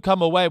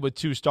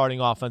 2 starting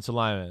offensive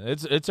linemen.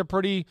 It's a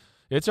pretty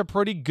it's a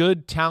pretty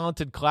good,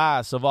 talented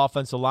class of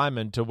offensive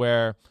linemen to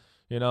where,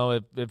 you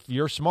know, if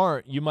you're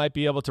smart, you might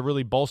be able to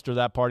really bolster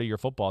that part of your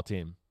football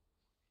team.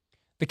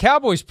 The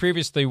Cowboys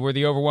previously were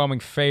the overwhelming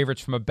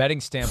favorites from a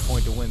betting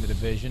standpoint to win the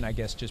division, I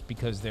guess just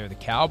because they're the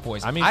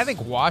Cowboys. I mean, I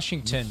think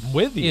Washington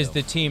is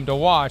the team to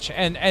watch,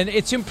 and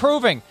it's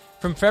improving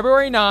from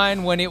February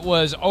 9 when it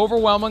was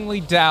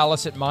overwhelmingly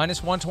Dallas at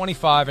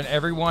 -125 and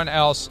everyone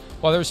else,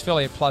 well, there's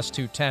Philly at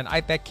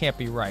 +210. That can't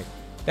be right.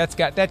 It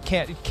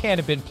can't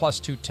have been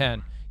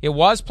 +210. It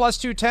was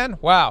 +210?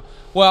 Wow.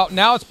 Well,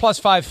 now it's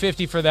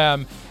 +550 for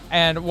them.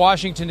 And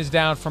Washington is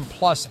down from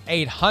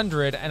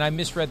 +800, and I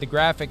misread the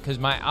graphic because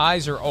my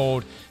eyes are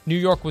old. New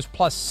York was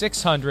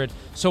 +600.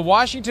 So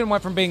Washington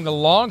went from being the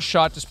long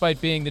shot,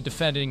 despite being the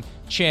defending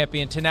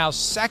champion, to now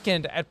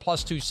second at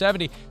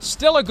 +270.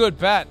 Still a good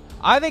bet.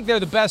 I think they're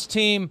the best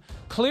team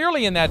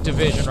clearly in that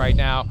division right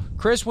now.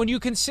 Chris, when you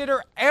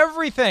consider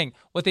everything,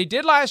 what they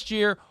did last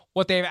year,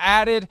 what they've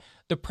added,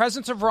 the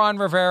presence of Ron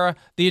Rivera,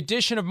 the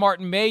addition of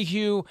Martin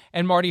Mayhew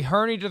and Marty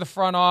Herney to the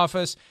front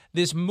office,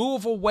 this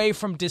move away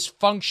from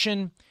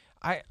dysfunction.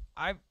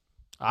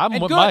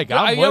 I'm with Mike.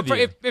 I'm with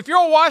you. If you're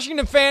a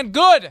Washington fan,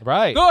 good.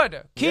 Right.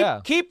 Good.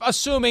 Keep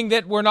assuming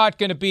that we're not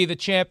going to be the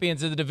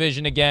champions of the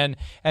division again,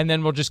 and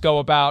then we'll just go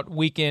about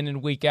week in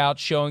and week out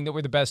showing that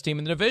we're the best team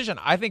in the division.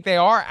 I think they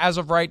are as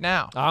of right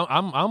now.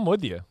 I'm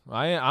with you.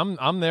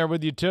 I'm there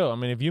with you too. I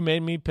mean, if you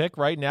made me pick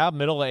right now,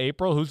 middle of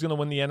April, who's going to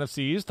win the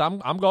NFC East,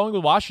 I'm going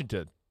with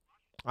Washington.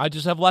 I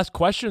just have less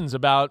questions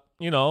about,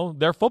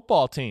 their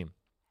football team.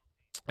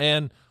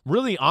 And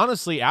really,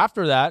 honestly,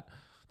 after that,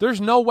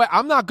 there's no way.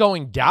 I'm not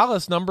going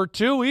Dallas number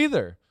 2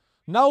 either.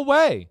 No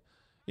way.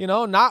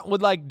 Not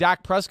with like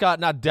Dak Prescott,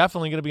 not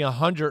definitely going to be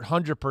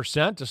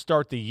 100% to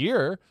start the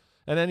year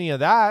and any of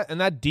that.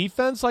 And that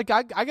defense, like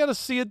I got to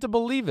see it to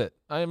believe it.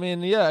 I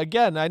mean, yeah,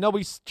 again, I know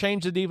we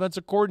changed the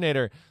defensive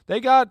coordinator.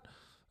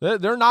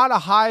 They're not a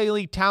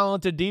highly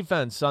talented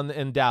defense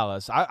in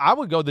Dallas. I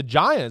would go the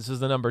Giants as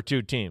the number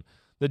 2 team.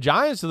 The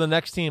Giants are the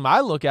next team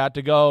I look at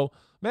to go,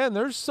 man,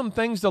 there's some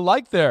things to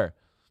like there.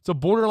 It's a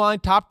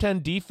borderline top 10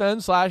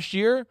 defense last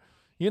year.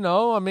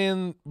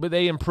 But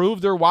they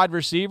improved their wide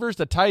receivers.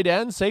 The tight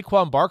end,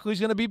 Saquon Barkley's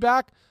going to be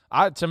back.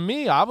 To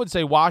me, I would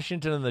say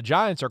Washington and the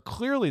Giants are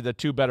clearly the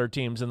 2 better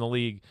teams in the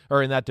league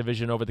or in that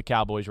division over the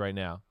Cowboys right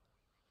now.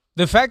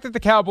 The fact that the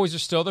Cowboys are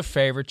still the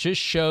favorite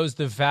just shows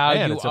the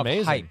value of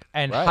amazing. hype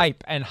and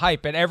hype and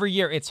hype. And every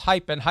year it's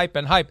hype and hype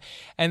and hype.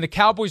 And the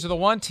Cowboys are the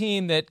one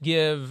team that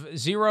give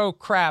zero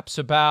craps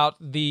about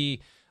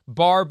the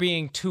bar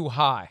being too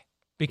high.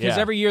 Because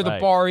every year the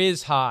bar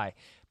is high.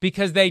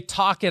 Because they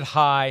talk it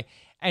high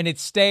and it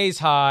stays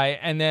high,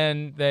 and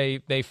then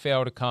they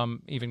fail to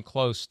come even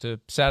close to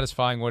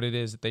satisfying what it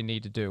is that they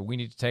need to do. We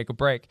need to take a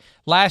break.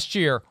 Last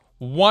year,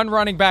 1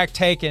 running back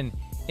taken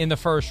in the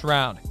first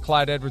round.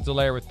 Clyde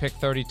Edwards-Helaire with pick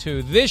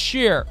 32. This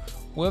year,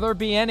 will there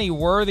be any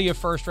worthy of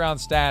first-round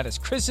status?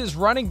 Chris's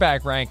running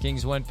back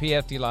rankings when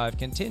PFT Live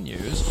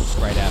continues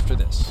right after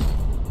this.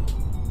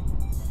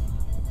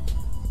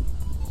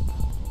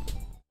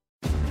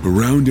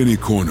 Around any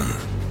corner,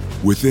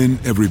 within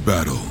every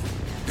battle,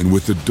 and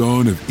with the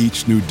dawn of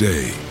each new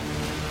day,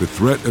 the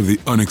threat of the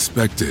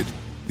unexpected,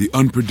 the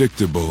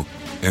unpredictable,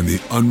 and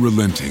the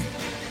unrelenting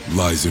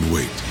lies in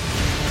wait.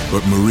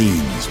 But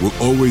Marines will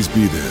always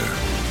be there.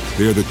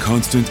 They are the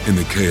constant in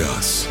the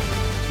chaos.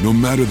 No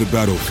matter the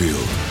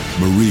battlefield,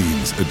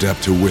 Marines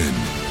adapt to win,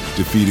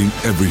 defeating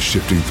every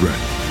shifting threat,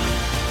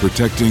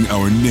 protecting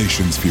our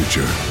nation's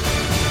future.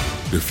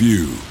 The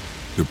few,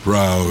 the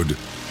proud,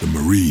 the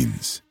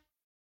Marines.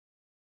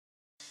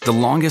 The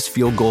longest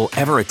field goal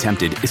ever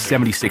attempted is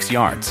 76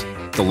 yards.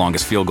 The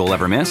longest field goal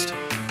ever missed?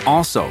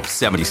 Also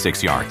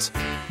 76 yards.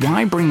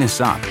 Why bring this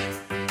up?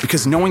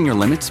 Because knowing your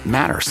limits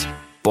matters,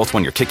 both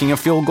when you're kicking a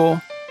field goal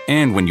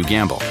and when you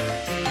gamble.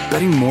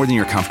 Betting more than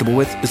you're comfortable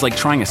with is like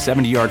trying a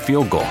 70-yard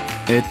field goal.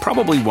 It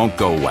probably won't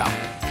go well.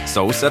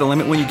 So set a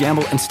limit when you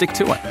gamble and stick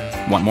to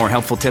it. Want more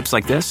helpful tips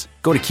like this?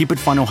 Go to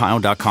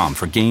keepitfunohio.com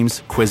for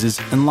games,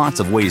 quizzes, and lots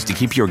of ways to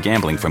keep your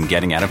gambling from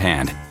getting out of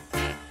hand.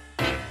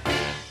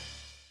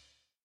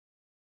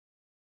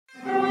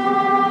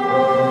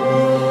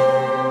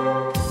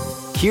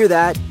 Hear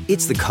that?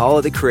 It's the call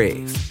of the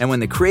Crave. And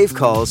when the Crave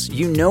calls,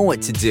 you know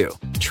what to do.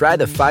 Try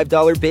the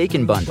 $5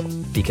 Bacon Bundle.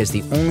 Because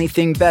the only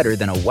thing better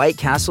than a White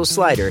Castle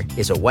slider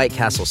is a White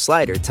Castle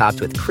slider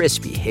topped with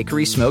crispy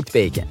hickory smoked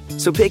bacon.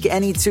 So pick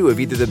any 2 of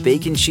either the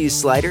Bacon Cheese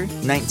Slider,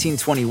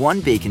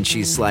 1921 Bacon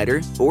Cheese Slider,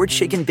 or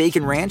Chicken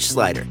Bacon Ranch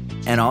Slider.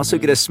 And also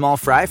get a small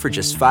fry for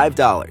just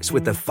 $5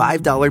 with the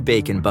 $5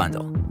 Bacon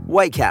Bundle.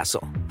 White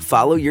Castle.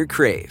 Follow your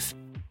Crave.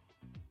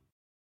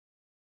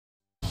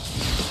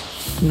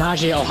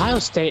 Najee, Ohio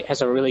State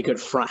has a really good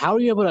front. How are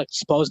you able to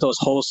expose those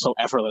holes so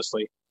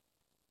effortlessly?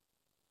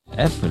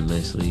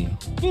 Effortlessly?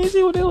 You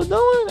see what they were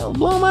doing? They were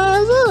blowing my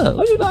eyes up.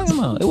 What are you talking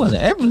about? It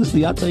wasn't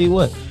effortlessly. I'll tell you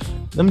what.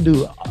 Them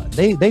dude,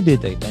 they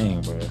did their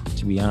thing, bro.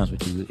 To be honest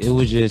with you, it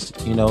was just,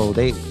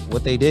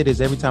 what they did is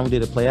every time we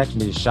did a play action,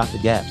 they just shot the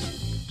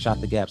gaps. shot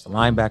the gaps. The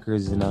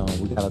linebackers,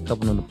 we got a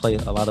couple of them to play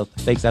a lot of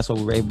fakes. That's why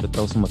we were able to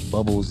throw so much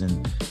bubbles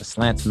and the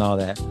slants and all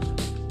that.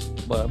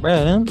 But,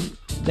 bro,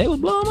 they was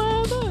blowing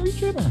my ass up. You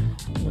tripping?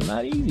 It was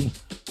not easy.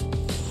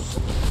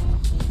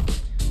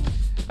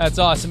 That's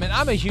awesome. And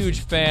I'm a huge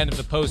fan of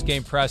the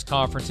post-game press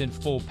conference in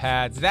full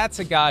pads. That's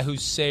a guy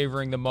who's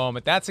savoring the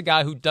moment. That's a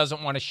guy who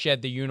doesn't want to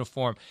shed the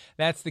uniform.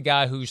 That's the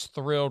guy who's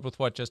thrilled with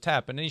what just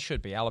happened. And he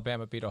should be.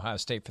 Alabama beat Ohio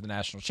State for the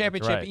national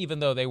championship, right. Even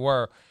though they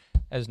were,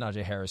 as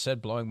Najee Harris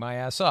said, blowing my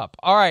ass up.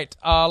 All right,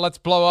 let's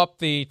blow up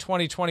the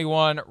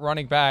 2021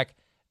 running back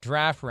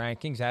draft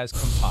rankings as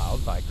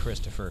compiled by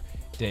Christopher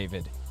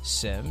David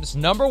Sims.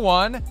 Number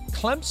 1,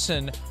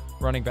 Clemson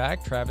running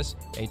back Travis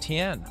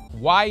Etienne.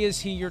 Why is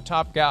he your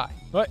top guy?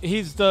 But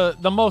he's the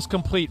most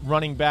complete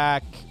running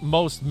back,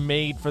 most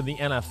made for the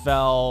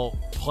NFL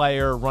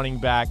player running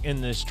back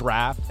in this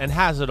draft, and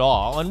has it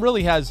all, and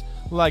really has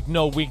like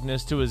no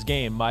weakness to his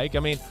game, Mike. I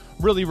mean,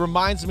 really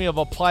reminds me of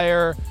a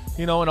player,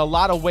 in a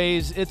lot of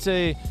ways.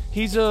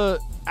 He's a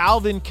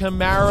Alvin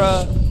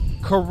Kamara,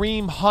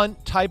 Kareem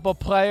Hunt type of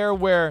player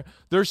where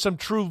there's some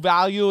true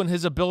value in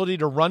his ability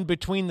to run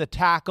between the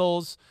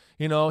tackles.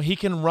 He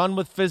can run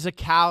with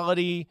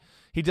physicality.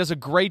 He does a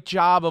great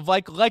job of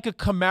like a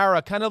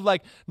Kamara, kind of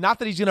like, not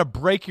that he's going to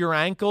break your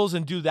ankles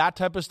and do that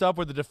type of stuff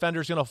where the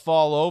defender's going to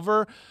fall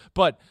over,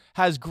 but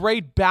has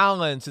great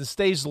balance and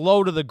stays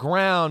low to the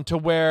ground to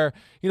where,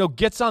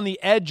 gets on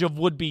the edge of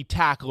would-be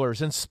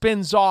tacklers and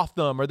spins off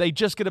them, or they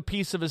just get a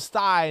piece of his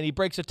thigh and he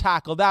breaks a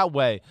tackle that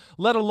way.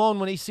 Let alone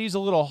when he sees a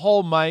little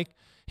hole, Mike,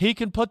 he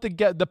can put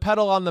the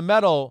pedal on the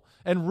metal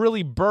and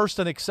really burst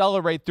and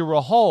accelerate through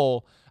a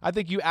hole. I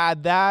think you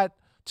add that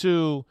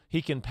to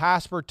he can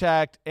pass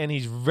protect, and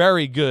he's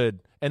very good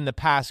in the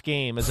pass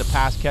game as a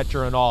pass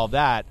catcher and all of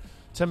that.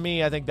 To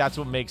me, I think that's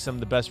what makes him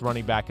the best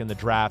running back in the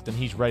draft, and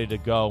he's ready to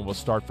go and will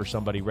start for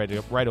somebody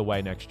right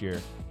away next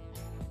year.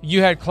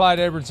 You had Clyde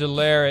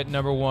Edwards-Helaire at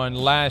number 1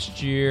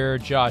 last year,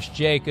 Josh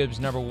Jacobs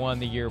number 1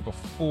 the year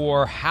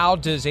before. How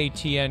does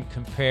Etienne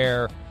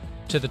compare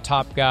to the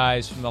top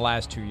guys from the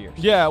last 2 years?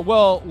 Yeah,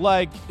 well,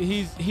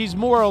 he's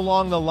more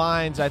along the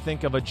lines, I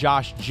think, of a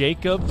Josh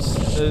Jacobs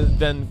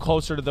than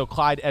closer to the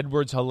Clyde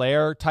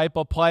Edwards-Helaire type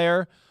of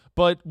player,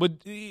 but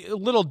a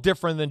little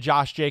different than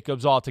Josh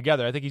Jacobs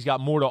altogether. I think he's got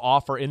more to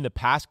offer in the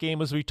pass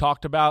game, as we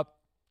talked about.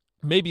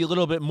 Maybe a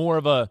little bit more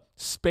of a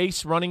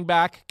space running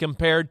back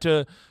compared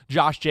to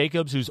Josh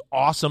Jacobs, who's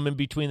awesome in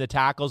between the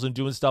tackles and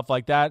doing stuff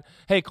like that.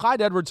 Hey,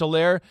 Clyde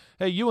Edwards-Helaire,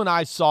 hey, you and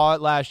I saw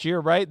it last year,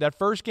 right? That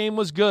first game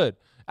was good.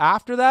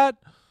 After that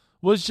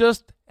was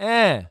just,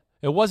 it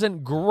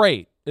wasn't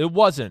great. It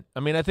wasn't. I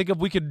mean, I think if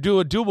we could do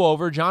a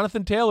do-over,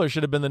 Jonathan Taylor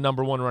should have been the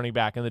number 1 running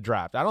back in the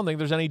draft. I don't think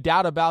there's any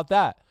doubt about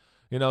that.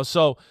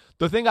 So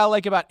the thing I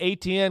like about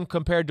Etienne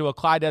compared to a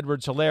Clyde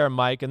Edwards-Helaire,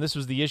 Mike, and this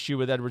was the issue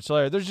with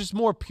Edwards-Helaire, there's just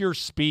more pure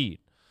speed.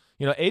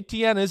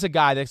 Etienne is a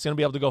guy that's going to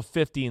be able to go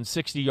 50 and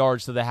 60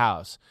 yards to the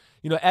house.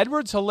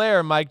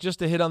 Edwards-Helaire, Mike, just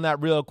to hit on that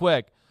real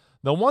quick,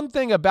 the one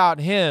thing about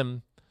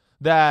him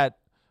that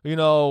he's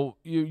a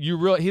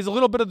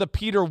little bit of the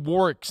Peter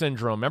Warrick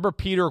syndrome. Remember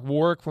Peter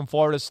Warrick from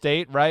Florida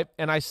State, right?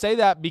 And I say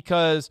that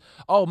because,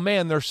 oh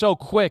man, they're so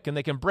quick and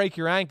they can break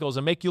your ankles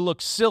and make you look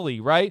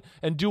silly, right?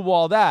 And do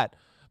all that.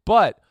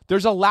 But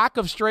there's a lack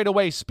of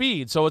straightaway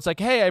speed. So it's like,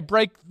 hey, I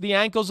break the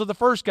ankles of the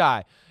first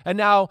guy. And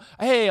now,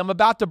 hey, I'm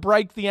about to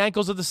break the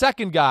ankles of the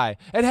second guy.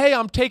 And hey,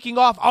 I'm taking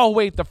off. Oh,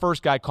 wait, the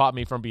first guy caught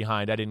me from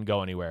behind. I didn't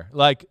go anywhere.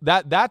 Like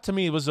that to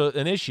me was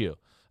an issue.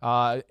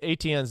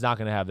 Etienne's not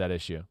going to have that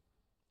issue.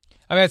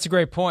 I mean, that's a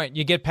great point.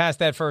 You get past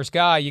that first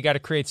guy, you got to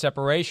create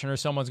separation, or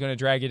someone's going to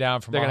drag you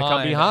down from behind. They're going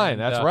to come behind.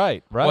 And, that's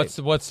right.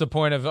 What's the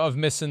point of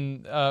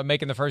missing,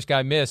 making the first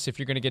guy miss if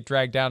you're going to get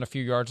dragged down a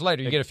few yards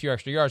later? You get a few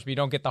extra yards, but you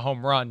don't get the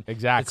home run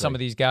that some of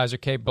these guys are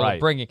capable of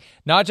bringing.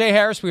 Najee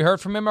Harris, we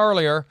heard from him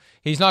earlier.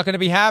 He's not going to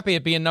be happy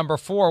at being number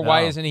 4. No.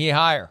 Why isn't he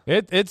higher?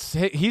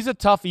 He's a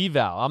tough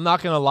eval. I'm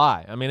not going to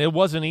lie. I mean, it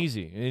wasn't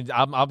easy.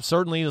 I'm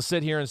certainly to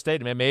sit here and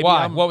state, man, maybe.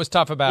 Why? What was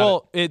tough about it?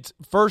 Well, it's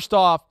first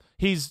off,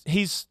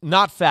 he's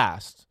not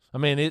fast. I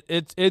mean,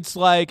 it's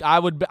like I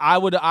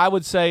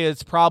would say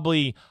it's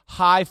probably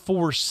high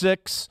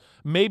 4.6,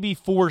 maybe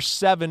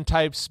 4.7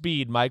 type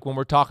speed, Mike, when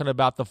we're talking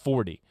about the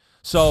 40.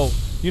 So,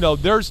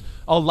 there's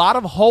a lot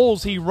of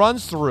holes he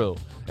runs through,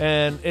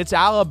 and it's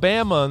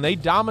Alabama, and they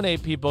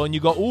dominate people, and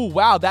you go, ooh,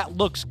 wow, that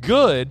looks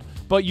good,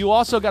 but you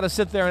also got to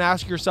sit there and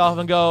ask yourself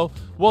and go,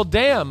 well,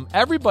 damn,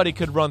 everybody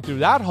could run through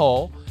that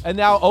hole, and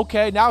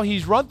now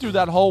he's run through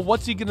that hole,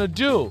 what's he going to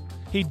do?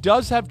 He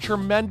does have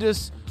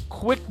tremendous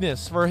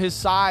quickness for his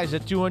size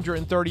at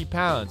 230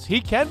 pounds. He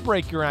can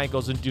break your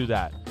ankles and do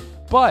that.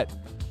 But,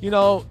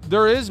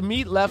 there is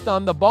meat left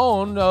on the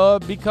bone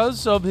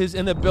because of his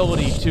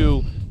inability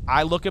to,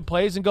 I look at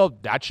plays and go,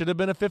 that should have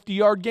been a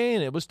 50-yard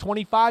gain. It was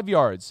 25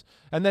 yards.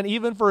 And then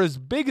even for as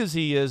big as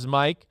he is,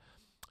 Mike,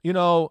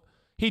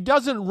 he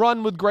doesn't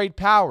run with great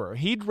power.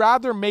 He'd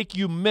rather make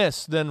you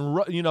miss than,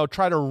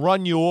 try to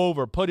run you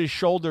over, put his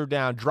shoulder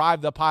down,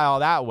 drive the pile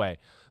that way.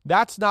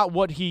 That's not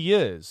what he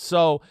is.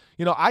 So,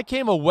 I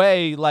came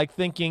away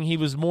thinking he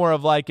was more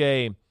of like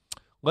a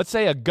let's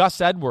say a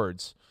Gus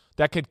Edwards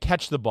that could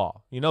catch the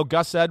ball.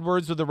 Gus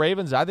Edwards with the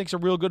Ravens, I think is a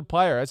real good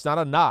player. It's not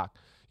a knock.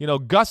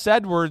 Gus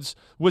Edwards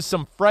with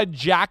some Fred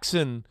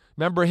Jackson,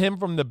 remember him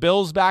from the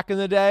Bills back in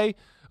the day?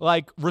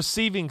 Like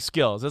receiving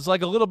skills. It's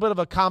like a little bit of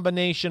a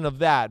combination of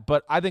that.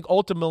 But I think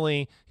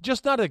ultimately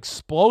just not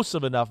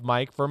explosive enough,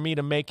 Mike, for me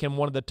to make him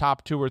one of the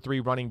top 2 or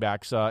 3 running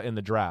backs in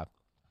the draft.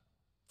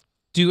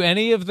 Do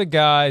any of the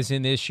guys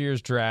in this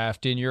year's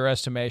draft, in your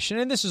estimation,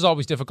 and this is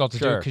always difficult to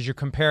do because you're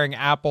comparing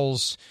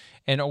apples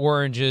and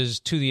oranges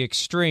to the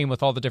extreme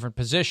with all the different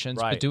positions,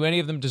 but do any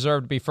of them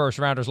deserve to be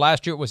first-rounders?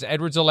 Last year it was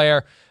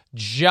Edwards-Helaire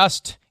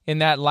just in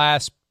that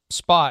last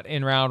spot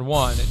in round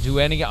 1. Do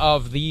any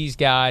of these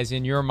guys,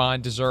 in your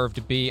mind, deserve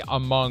to be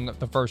among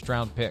the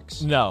first-round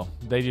picks? No,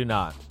 they do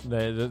not.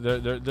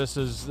 This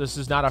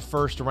is not a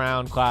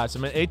first-round class. I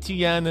mean,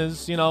 Etienne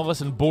is,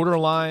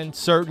 borderline,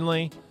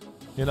 certainly,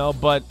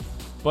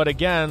 But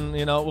again,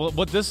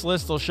 what this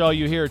list will show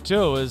you here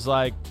too is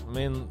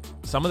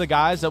some of the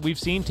guys that we've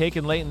seen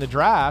taken late in the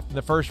draft, in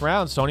the first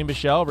round, Sony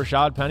Michel,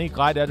 Rashad Penny,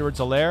 Clyde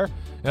Edwards-Helaire,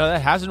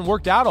 that hasn't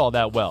worked out all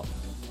that well.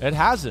 It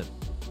hasn't.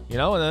 And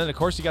then of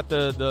course you got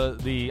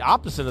the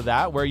opposite of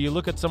that, where you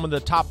look at some of the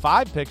top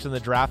 5 picks in the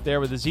draft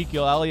there with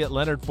Ezekiel Elliott,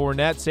 Leonard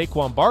Fournette,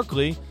 Saquon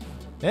Barkley.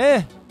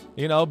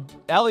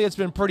 Elliott's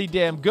been pretty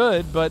damn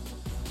good, but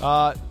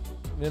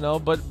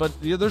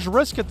there's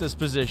risk at this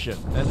position.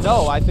 And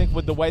no, I think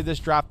with the way this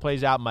draft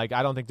plays out, Mike,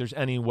 I don't think there's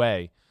any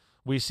way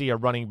we see a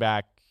running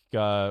back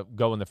go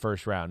in the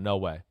first round. No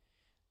way.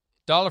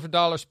 Dollar for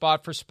dollar,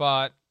 spot for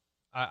spot,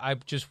 I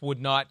just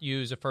would not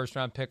use a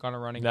first-round pick on a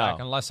running back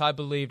unless I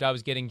believed I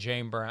was getting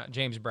James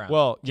Brown.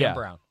 Well, Jim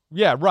Brown.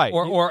 Yeah, right.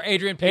 Or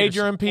Adrian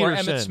Peterson. Or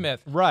Emmitt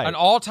Smith. Right. An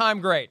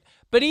all-time great.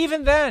 But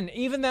even then,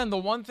 the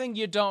one thing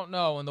you don't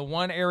know, and the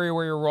one area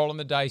where you're rolling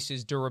the dice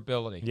is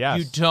durability. Yes.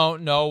 You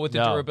don't know what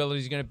the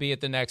durability is going to be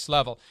at the next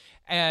level.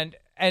 And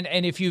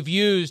if you've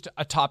used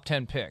a top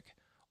 10 pick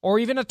or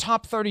even a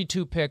top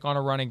 32 pick on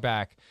a running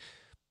back,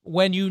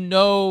 when you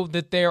know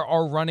that there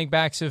are running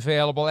backs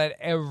available at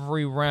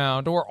every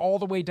round or all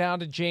the way down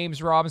to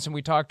James Robinson.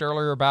 We talked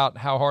earlier about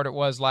how hard it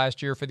was last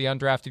year for the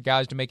undrafted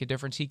guys to make a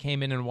difference. He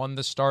came in and won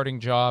the starting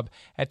job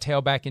at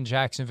tailback in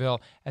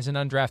Jacksonville as an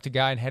undrafted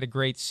guy and had a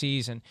great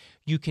season.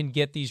 You can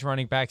get these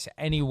running backs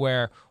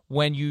anywhere.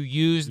 When you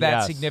use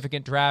that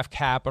significant draft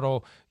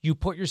capital, you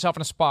put yourself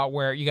in a spot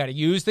where you got to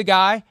use the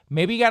guy,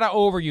 maybe you got to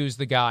overuse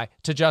the guy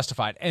to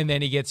justify it, and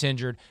then he gets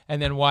injured,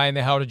 and then why in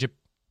the hell did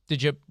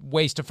you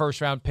waste a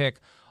first-round pick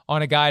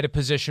on a guy at a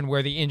position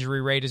where the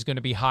injury rate is going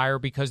to be higher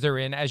because they're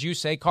in, as you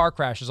say, car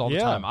crashes all the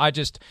time?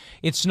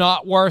 It's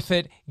not worth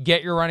it.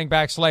 Get your running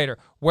backs later.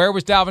 Where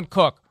was Dalvin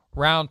Cook?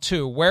 Round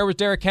 2. Where was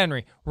Derrick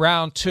Henry?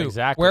 Round 2.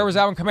 Exactly. Where was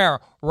Alvin Kamara?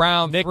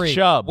 Round 3. Nick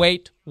Chubb.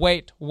 Wait.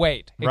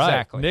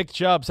 Exactly. Right. Nick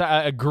Chubb,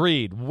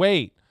 agreed.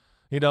 Wait.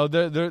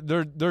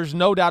 There's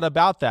no doubt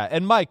about that.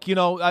 And Mike,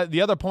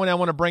 the other point I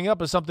want to bring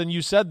up is something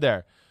you said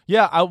there.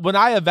 Yeah, when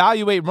I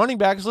evaluate running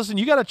backs, listen,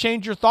 you got to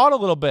change your thought a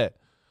little bit.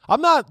 I'm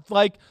not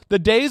like the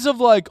days of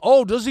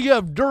does he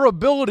have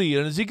durability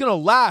and is he going to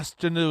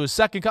last into his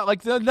second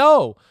cut?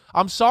 No.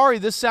 I'm sorry,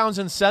 this sounds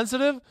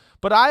insensitive,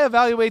 but I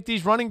evaluate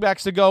these running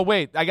backs to go,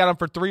 wait, I got him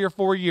for 3 or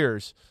 4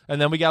 years, and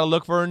then we got to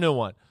look for a new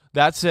one.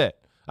 That's it.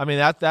 I mean,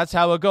 that's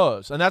how it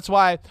goes. And that's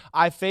why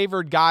I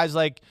favored guys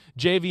like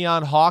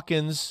Javion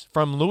Hawkins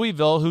from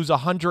Louisville, who's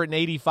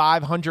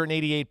 185,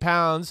 188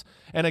 pounds,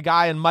 and a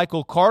guy in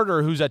Michael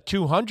Carter who's at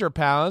 200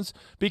 pounds,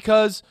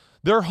 because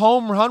they're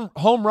home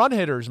run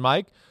hitters,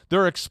 Mike.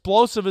 They're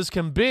explosive as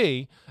can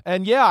be.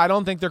 And, yeah, I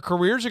don't think their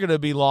careers are going to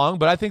be long,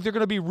 but I think they're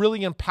going to be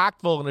really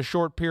impactful in a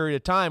short period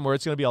of time where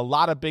it's going to be a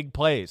lot of big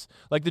plays.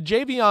 Like the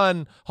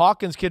Javion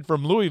Hawkins kid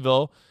from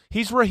Louisville,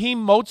 he's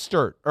Raheem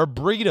Mostert or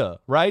Breida,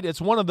 right? It's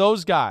one of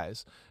those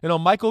guys.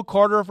 Michael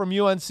Carter from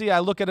UNC, I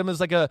look at him as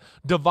like a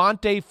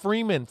Devontae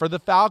Freeman for the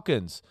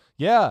Falcons.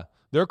 Yeah,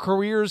 their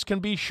careers can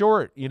be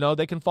short.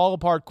 They can fall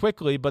apart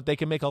quickly, but they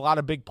can make a lot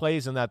of big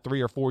plays in that 3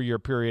 or 4 year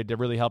period to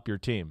really help your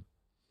team.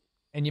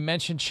 And you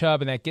mentioned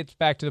Chubb, and that gets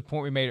back to the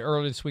point we made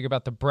earlier this week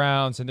about the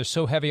Browns, and they're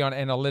so heavy on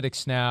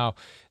analytics now.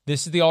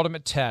 This is the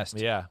ultimate test.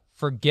 Yeah.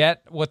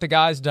 Forget what the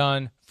guy's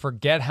done.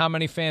 Forget how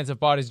many fans have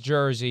bought his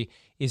jersey.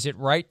 Is it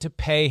right to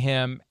pay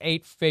him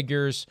 8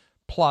 figures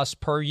plus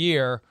per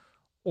year,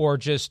 or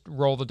just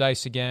roll the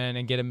dice again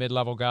and get a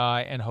mid-level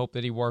guy and hope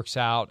that he works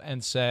out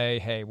and say,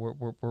 hey,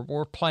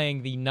 we're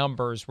playing the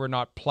numbers. We're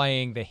not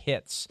playing the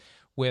hits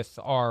with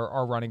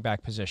our running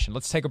back position.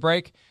 Let's take a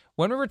break.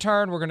 When we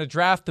return, we're going to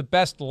draft the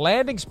best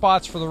landing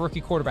spots for the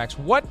rookie quarterbacks.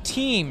 What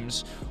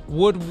teams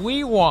would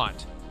we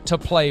want to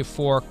play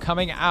for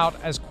coming out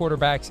as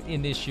quarterbacks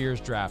in this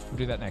year's draft? We'll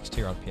do that next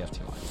here on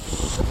PFT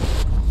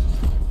Live.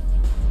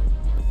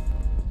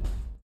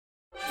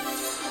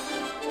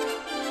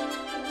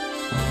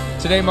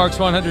 Today marks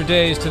 100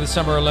 days to the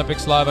Summer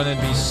Olympics live on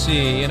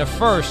NBC. In a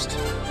first,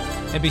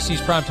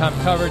 NBC's primetime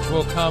coverage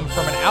will come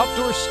from an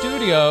outdoor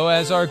studio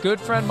as our good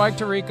friend Mike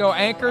Tirico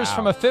anchors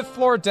from a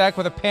 5th-floor deck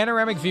with a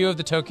panoramic view of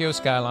the Tokyo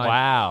skyline.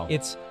 Wow.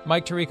 It's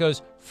Mike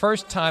Tirico's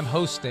first time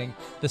hosting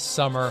the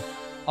Summer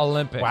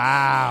Olympics.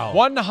 Wow.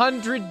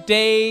 100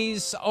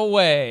 days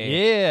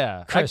away.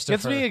 Yeah. That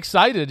gets me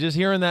excited just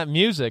hearing that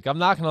music. I'm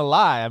not going to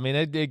lie. I mean,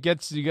 it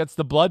gets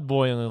the blood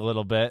boiling a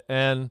little bit,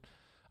 and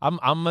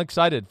I'm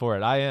excited for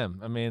it. I am.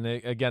 I mean,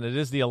 again, it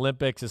is the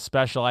Olympics. It's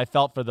special. I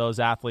felt for those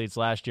athletes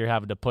last year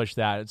having to push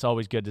that. It's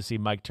always good to see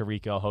Mike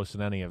Tirico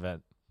hosting any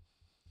event.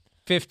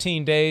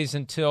 15 days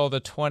until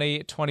the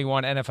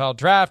 2021 NFL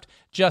Draft.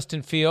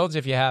 Justin Fields,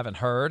 if you haven't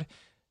heard,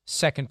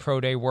 second pro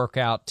day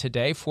workout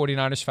today.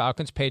 49ers,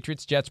 Falcons,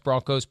 Patriots, Jets,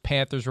 Broncos,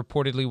 Panthers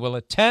reportedly will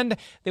attend.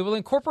 They will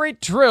incorporate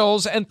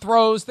drills and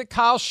throws that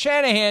Kyle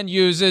Shanahan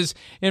uses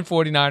in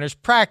 49ers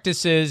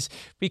practices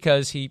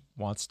because he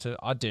wants to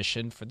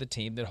audition for the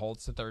team that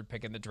holds the third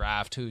pick in the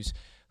draft,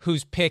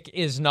 whose pick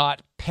is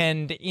not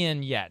penned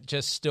in yet,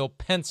 just still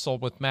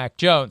penciled with Mac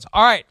Jones.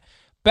 All right.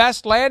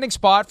 Best landing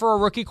spot for a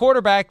rookie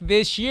quarterback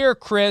this year,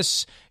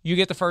 Chris. You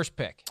get the first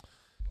pick.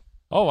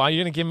 Oh, wow,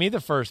 you're going to give me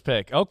the first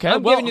pick. Okay.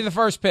 I'm giving you the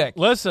first pick.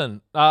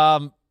 Listen,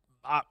 I'm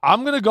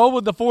going to go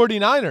with the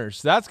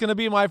 49ers. That's going to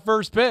be my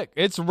first pick.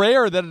 It's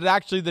rare that it's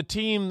actually the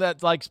team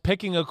that likes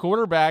picking a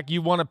quarterback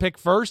you want to pick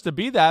first to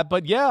be that,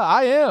 but yeah,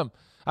 I am.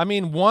 I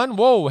mean,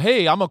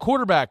 hey, I'm a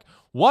quarterback.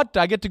 What?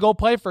 I get to go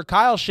play for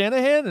Kyle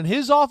Shanahan and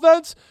his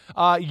offense?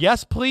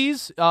 Yes,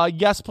 please.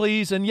 Yes,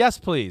 please. And yes,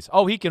 please.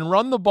 Oh, he can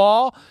run the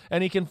ball,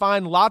 and he can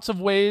find lots of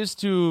ways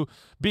to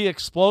be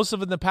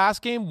explosive in the pass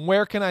game.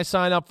 Where can I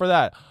sign up for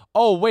that?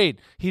 Oh, wait,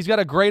 he's got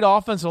a great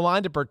offensive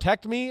line to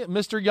protect me,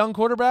 Mr. Young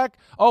quarterback.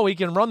 Oh, he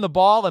can run the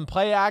ball and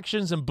play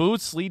actions and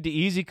boosts lead to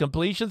easy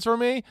completions for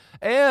me.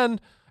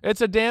 And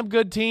it's a damn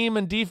good team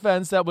and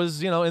defense that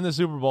was, in the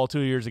Super Bowl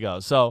 2 years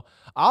ago. So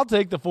I'll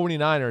take the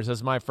 49ers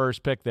as my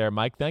first pick there,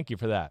 Mike. Thank you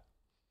for that.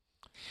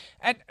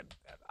 And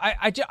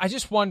I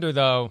just wonder,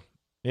 though.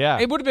 Yeah.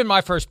 It would have been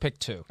my first pick,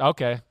 too.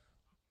 Okay.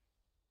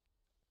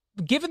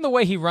 Given the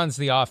way he runs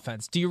the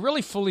offense, do you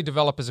really fully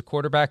develop as a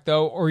quarterback,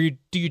 though, or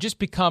do you just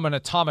become an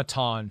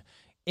automaton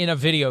in a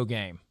video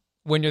game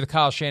when you're the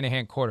Kyle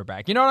Shanahan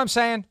quarterback? You know what I'm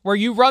saying? Where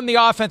you run the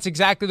offense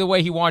exactly the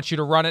way he wants you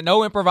to run it.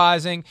 No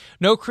improvising,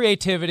 no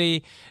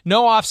creativity,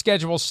 no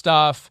off-schedule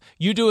stuff.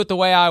 You do it the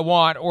way I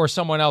want, or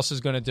someone else is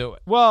going to do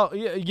it. Well,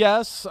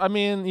 yes. I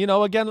mean,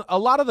 again, a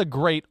lot of the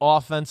great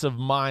offensive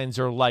minds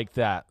are like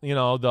that,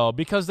 though,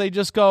 because they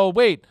just go,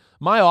 wait,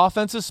 my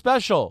offense is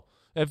special.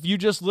 If you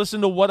just listen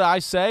to what I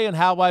say and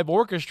how I've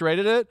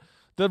orchestrated it,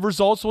 the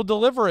results will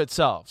deliver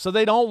itself. So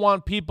they don't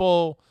want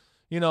people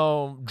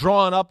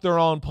drawing up their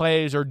own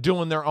plays or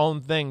doing their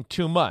own thing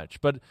too much.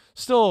 But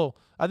still,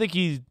 I think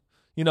he,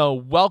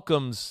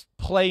 welcomes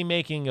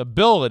playmaking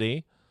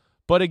ability.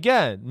 But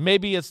again,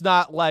 maybe it's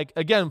not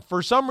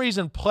for some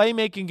reason,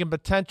 playmaking and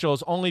potential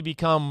has only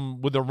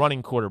become with a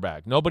running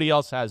quarterback. Nobody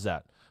else has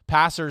that.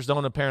 Passers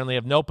don't apparently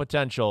have no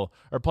potential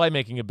or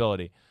playmaking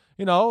ability.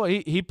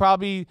 He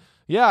probably,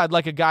 I'd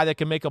like a guy that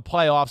can make a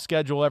play off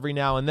schedule every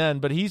now and then,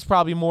 but he's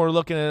probably more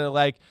looking at it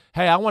like,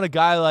 hey, I want a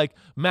guy like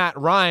Matt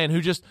Ryan who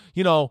just,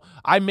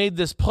 I made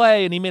this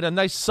play and he made a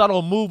nice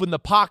subtle move in the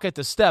pocket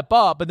to step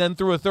up and then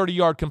threw a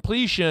 30-yard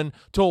completion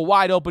to a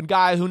wide open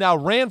guy who now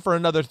ran for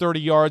another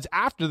 30 yards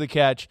after the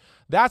catch.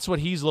 That's what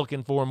he's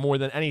looking for more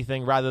than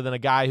anything, rather than a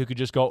guy who could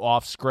just go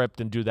off script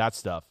and do that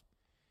stuff.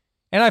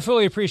 And I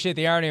fully appreciate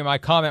the irony of my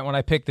comment when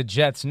I pick the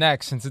Jets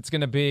next, since it's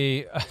going to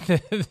be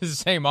the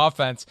same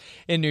offense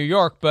in New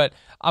York. But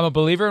I'm a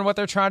believer in what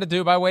they're trying to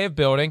do by way of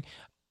building,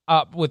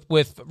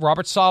 with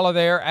Robert Saleh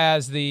there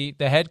as the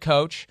head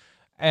coach.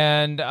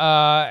 And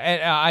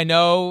I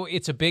know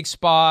it's a big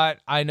spot.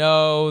 I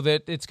know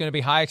that it's going to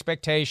be high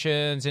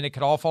expectations, and it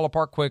could all fall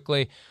apart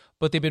quickly.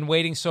 But they've been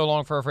waiting so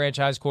long for a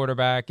franchise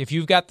quarterback. If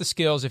you've got the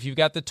skills, if you've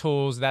got the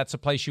tools, that's a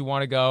place you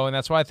want to go. And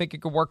that's why I think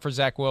it could work for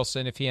Zach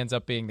Wilson if he ends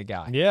up being the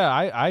guy. Yeah,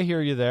 I hear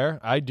you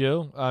there. I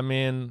do. I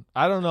mean,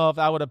 I don't know if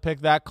I would have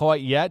picked that quite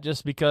yet,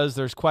 just because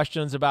there's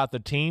questions about the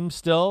team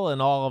still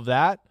and all of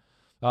that.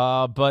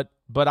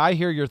 But I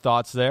hear your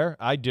thoughts there.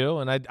 I do.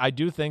 And I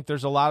do think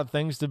there's a lot of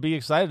things to be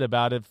excited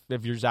about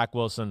if you're Zach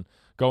Wilson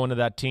going to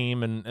that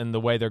team and the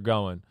way they're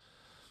going.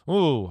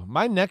 Ooh,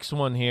 my next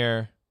one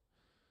here,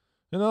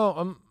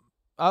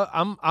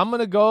 I'm going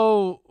to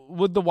go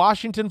with the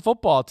Washington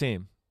football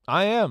team.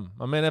 I am.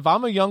 I mean, if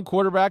I'm a young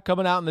quarterback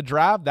coming out in the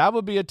draft, that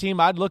would be a team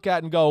I'd look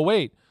at and go,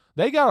 wait,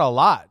 they got a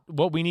lot,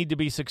 what we need to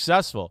be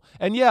successful.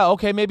 And yeah,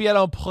 okay, maybe I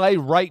don't play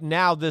right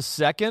now this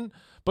second,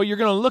 but you're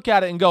going to look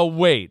at it and go,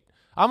 wait,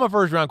 I'm a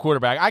first-round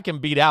quarterback. I can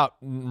beat out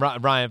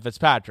Ryan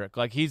Fitzpatrick.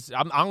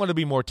 I'm going to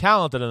be more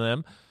talented than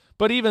him.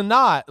 But even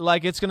not,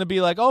 it's going to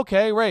be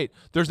okay, right.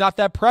 There's not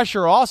that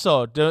pressure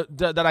also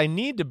that I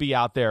need to be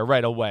out there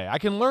right away. I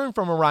can learn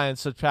from a Ryan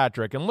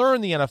Fitzpatrick and learn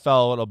the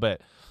NFL a little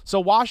bit. So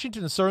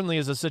Washington certainly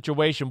is a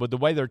situation with the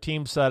way their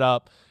team's set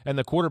up and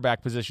the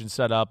quarterback position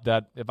set up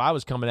that if I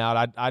was coming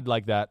out, I'd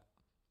like that.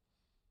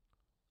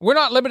 We're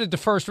not limited to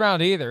first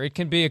round either. It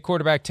can be a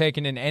quarterback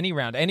taken in any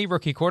round, any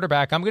rookie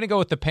quarterback. I'm going to go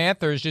with the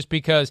Panthers just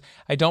because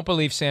I don't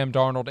believe Sam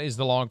Darnold is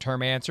the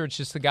long-term answer. It's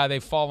just the guy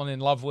they've fallen in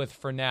love with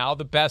for now,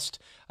 the best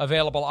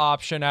available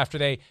option after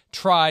they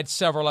tried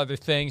several other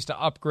things to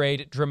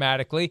upgrade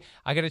dramatically.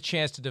 I get a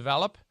chance to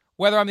develop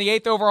whether I'm the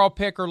 8th overall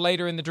pick or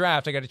later in the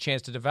draft, I got a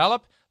chance to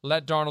develop.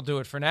 Let Darnold do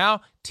it for now.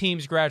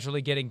 Team's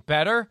gradually getting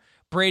better.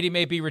 Brady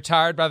may be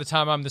retired by the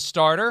time I'm the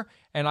starter,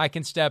 and I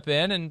can step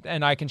in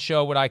and I can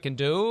show what I can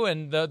do,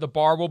 and the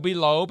bar will be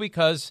low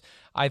because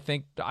I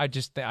think we're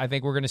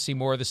going to see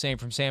more of the same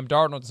from Sam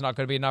Darnold. It's not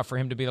going to be enough for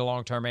him to be the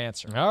long-term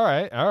answer. All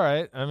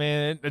right. I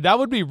mean, that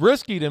would be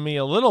risky to me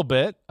a little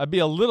bit. I'd be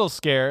a little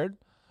scared.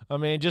 I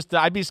mean,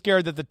 I'd be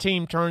scared that the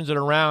team turns it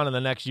around in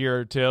the next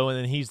year or two, and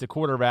then he's the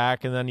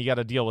quarterback, and then you got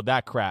to deal with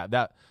that crap.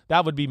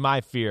 That would be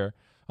my fear.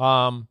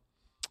 All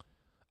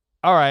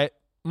right.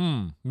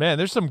 Man,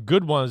 there's some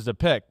good ones to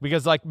pick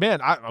because, I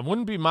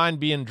wouldn't be mind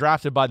being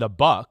drafted by the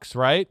Bucs,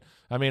 right?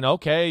 I mean,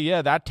 okay,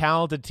 yeah, that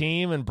talented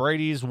team, and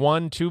Brady's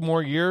 1-2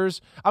 more years.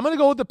 I'm going to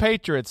go with the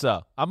Patriots,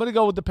 though.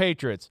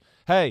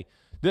 Hey,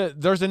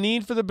 there's a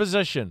need for the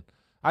position.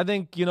 I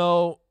think,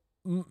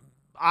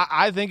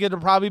 I think it'll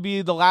probably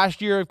be the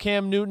last year of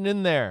Cam Newton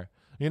in there.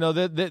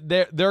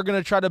 They're going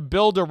to try to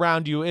build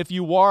around you if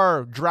you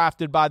are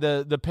drafted by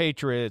the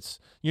Patriots.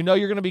 You're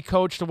going to be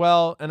coached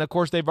well, and, of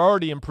course, they've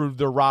already improved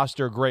their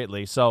roster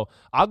greatly. So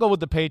I'll go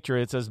with the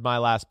Patriots as my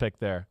last pick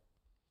there.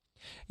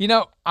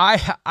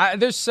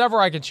 There's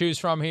several I can choose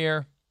from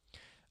here.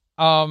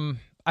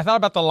 I thought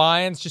about the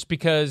Lions just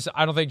because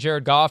I don't think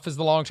Jared Goff is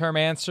the long-term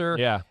answer.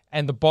 Yeah.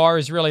 And the bar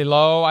is really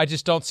low. I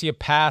just don't see a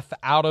path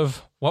out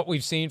of what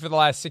we've seen for the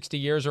last 60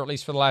 years, or at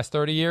least for the last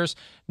 30 years.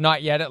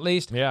 Not yet, at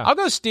least. Yeah. I'll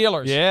go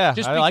Steelers. Yeah,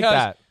 just I like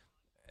that.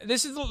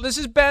 This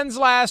is Ben's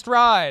last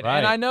ride. Right.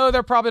 And I know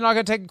they're probably not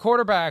going to take a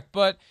quarterback,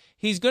 but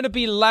he's going to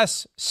be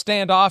less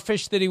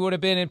standoffish than he would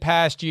have been in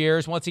past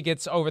years once he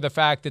gets over the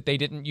fact that they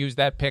didn't use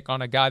that pick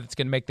on a guy that's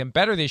going to make them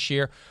better this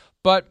year.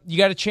 But you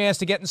got a chance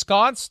to get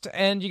ensconced,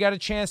 and you got a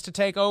chance to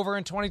take over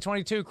in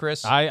 2022,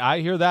 Chris. I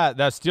hear that.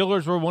 The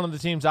Steelers were one of the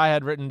teams I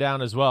had written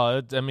down as well.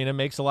 It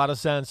makes a lot of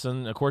sense.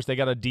 And, of course, they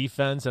got a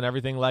defense and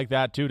everything like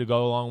that, too, to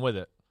go along with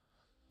it.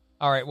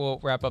 All right, we'll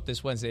wrap up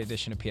this Wednesday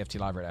edition of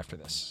PFT Live right after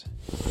this.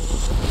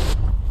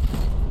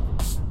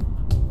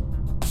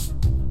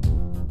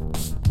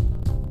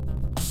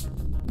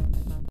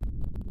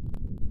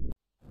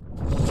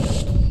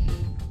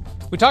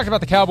 We talked about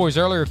the Cowboys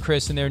earlier,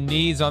 Chris, and their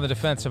needs on the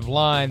defensive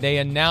line. They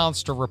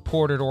announced or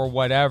reported or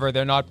whatever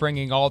they're not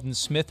bringing Aldon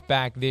Smith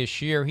back this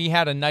year. He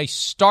had a nice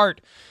start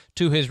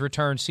to his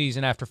return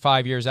season after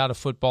 5 years out of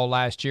football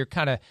last year.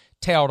 Kind of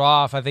tailed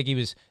off. I think he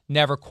was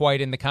never quite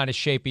in the kind of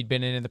shape he'd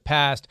been in the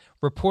past.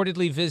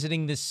 Reportedly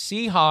visiting the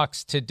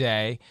Seahawks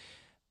today.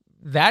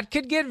 That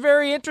could get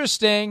very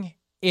interesting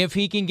if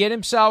he can get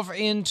himself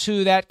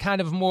into that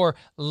kind of more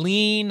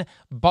lean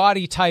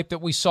body type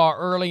that we saw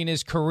early in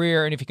his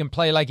career, and if he can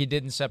play like he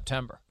did in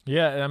September.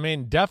 Yeah,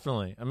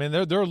 definitely.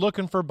 They're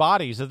looking for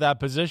bodies at that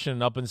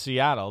position up in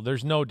Seattle.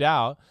 There's no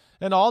doubt.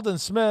 And Aldon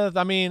Smith,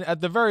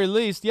 at the very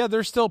least, yeah,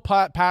 there's still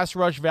pass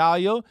rush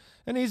value,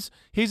 and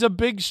he's a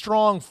big,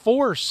 strong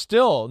force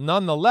still,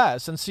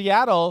 nonetheless. And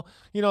Seattle,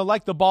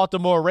 like the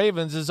Baltimore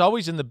Ravens, is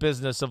always in the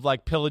business of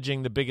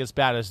pillaging the biggest,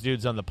 baddest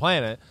dudes on the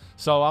planet.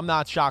 So I'm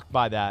not shocked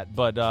by that.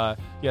 But yeah,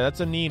 that's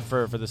a need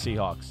for the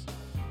Seahawks.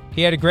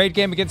 He had a great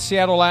game against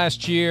Seattle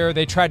last year.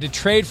 They tried to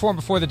trade for him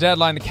before the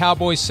deadline. The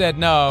Cowboys said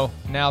no.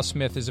 Now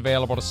Smith is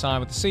available to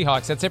sign with the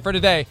Seahawks. That's it for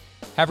today.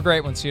 Have a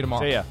great one. See you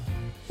tomorrow. See ya.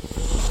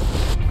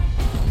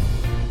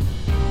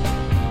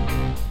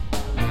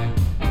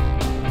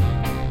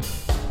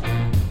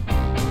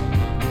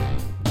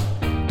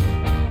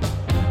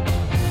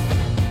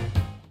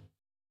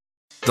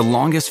 The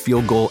longest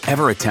field goal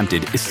ever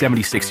attempted is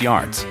 76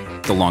 yards.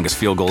 The longest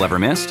field goal ever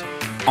missed?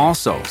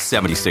 Also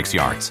 76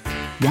 yards.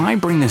 Why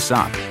bring this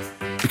up?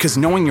 Because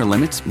knowing your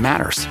limits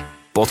matters,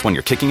 both when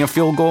you're kicking a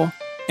field goal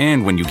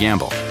and when you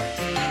gamble.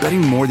 Betting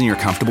more than you're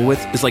comfortable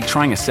with is like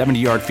trying a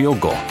 70-yard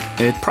field goal.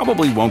 It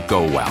probably won't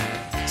go well.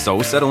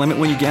 So set a limit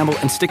when you gamble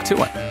and stick to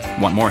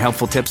it. Want more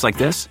helpful tips like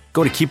this?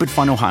 Go to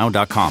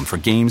keepitfunohio.com for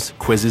games,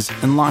 quizzes,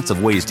 and lots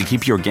of ways to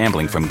keep your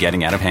gambling from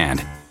getting out of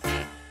hand.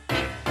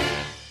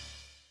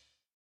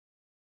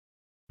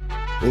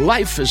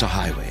 Life is a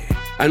highway,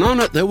 and on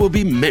it there will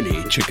be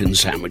many chicken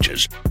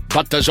sandwiches.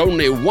 But there's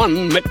only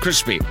one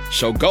McCrispy.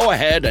 So go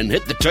ahead and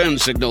hit the turn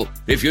signal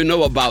if you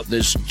know about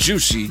this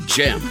juicy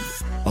gem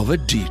of a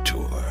detour.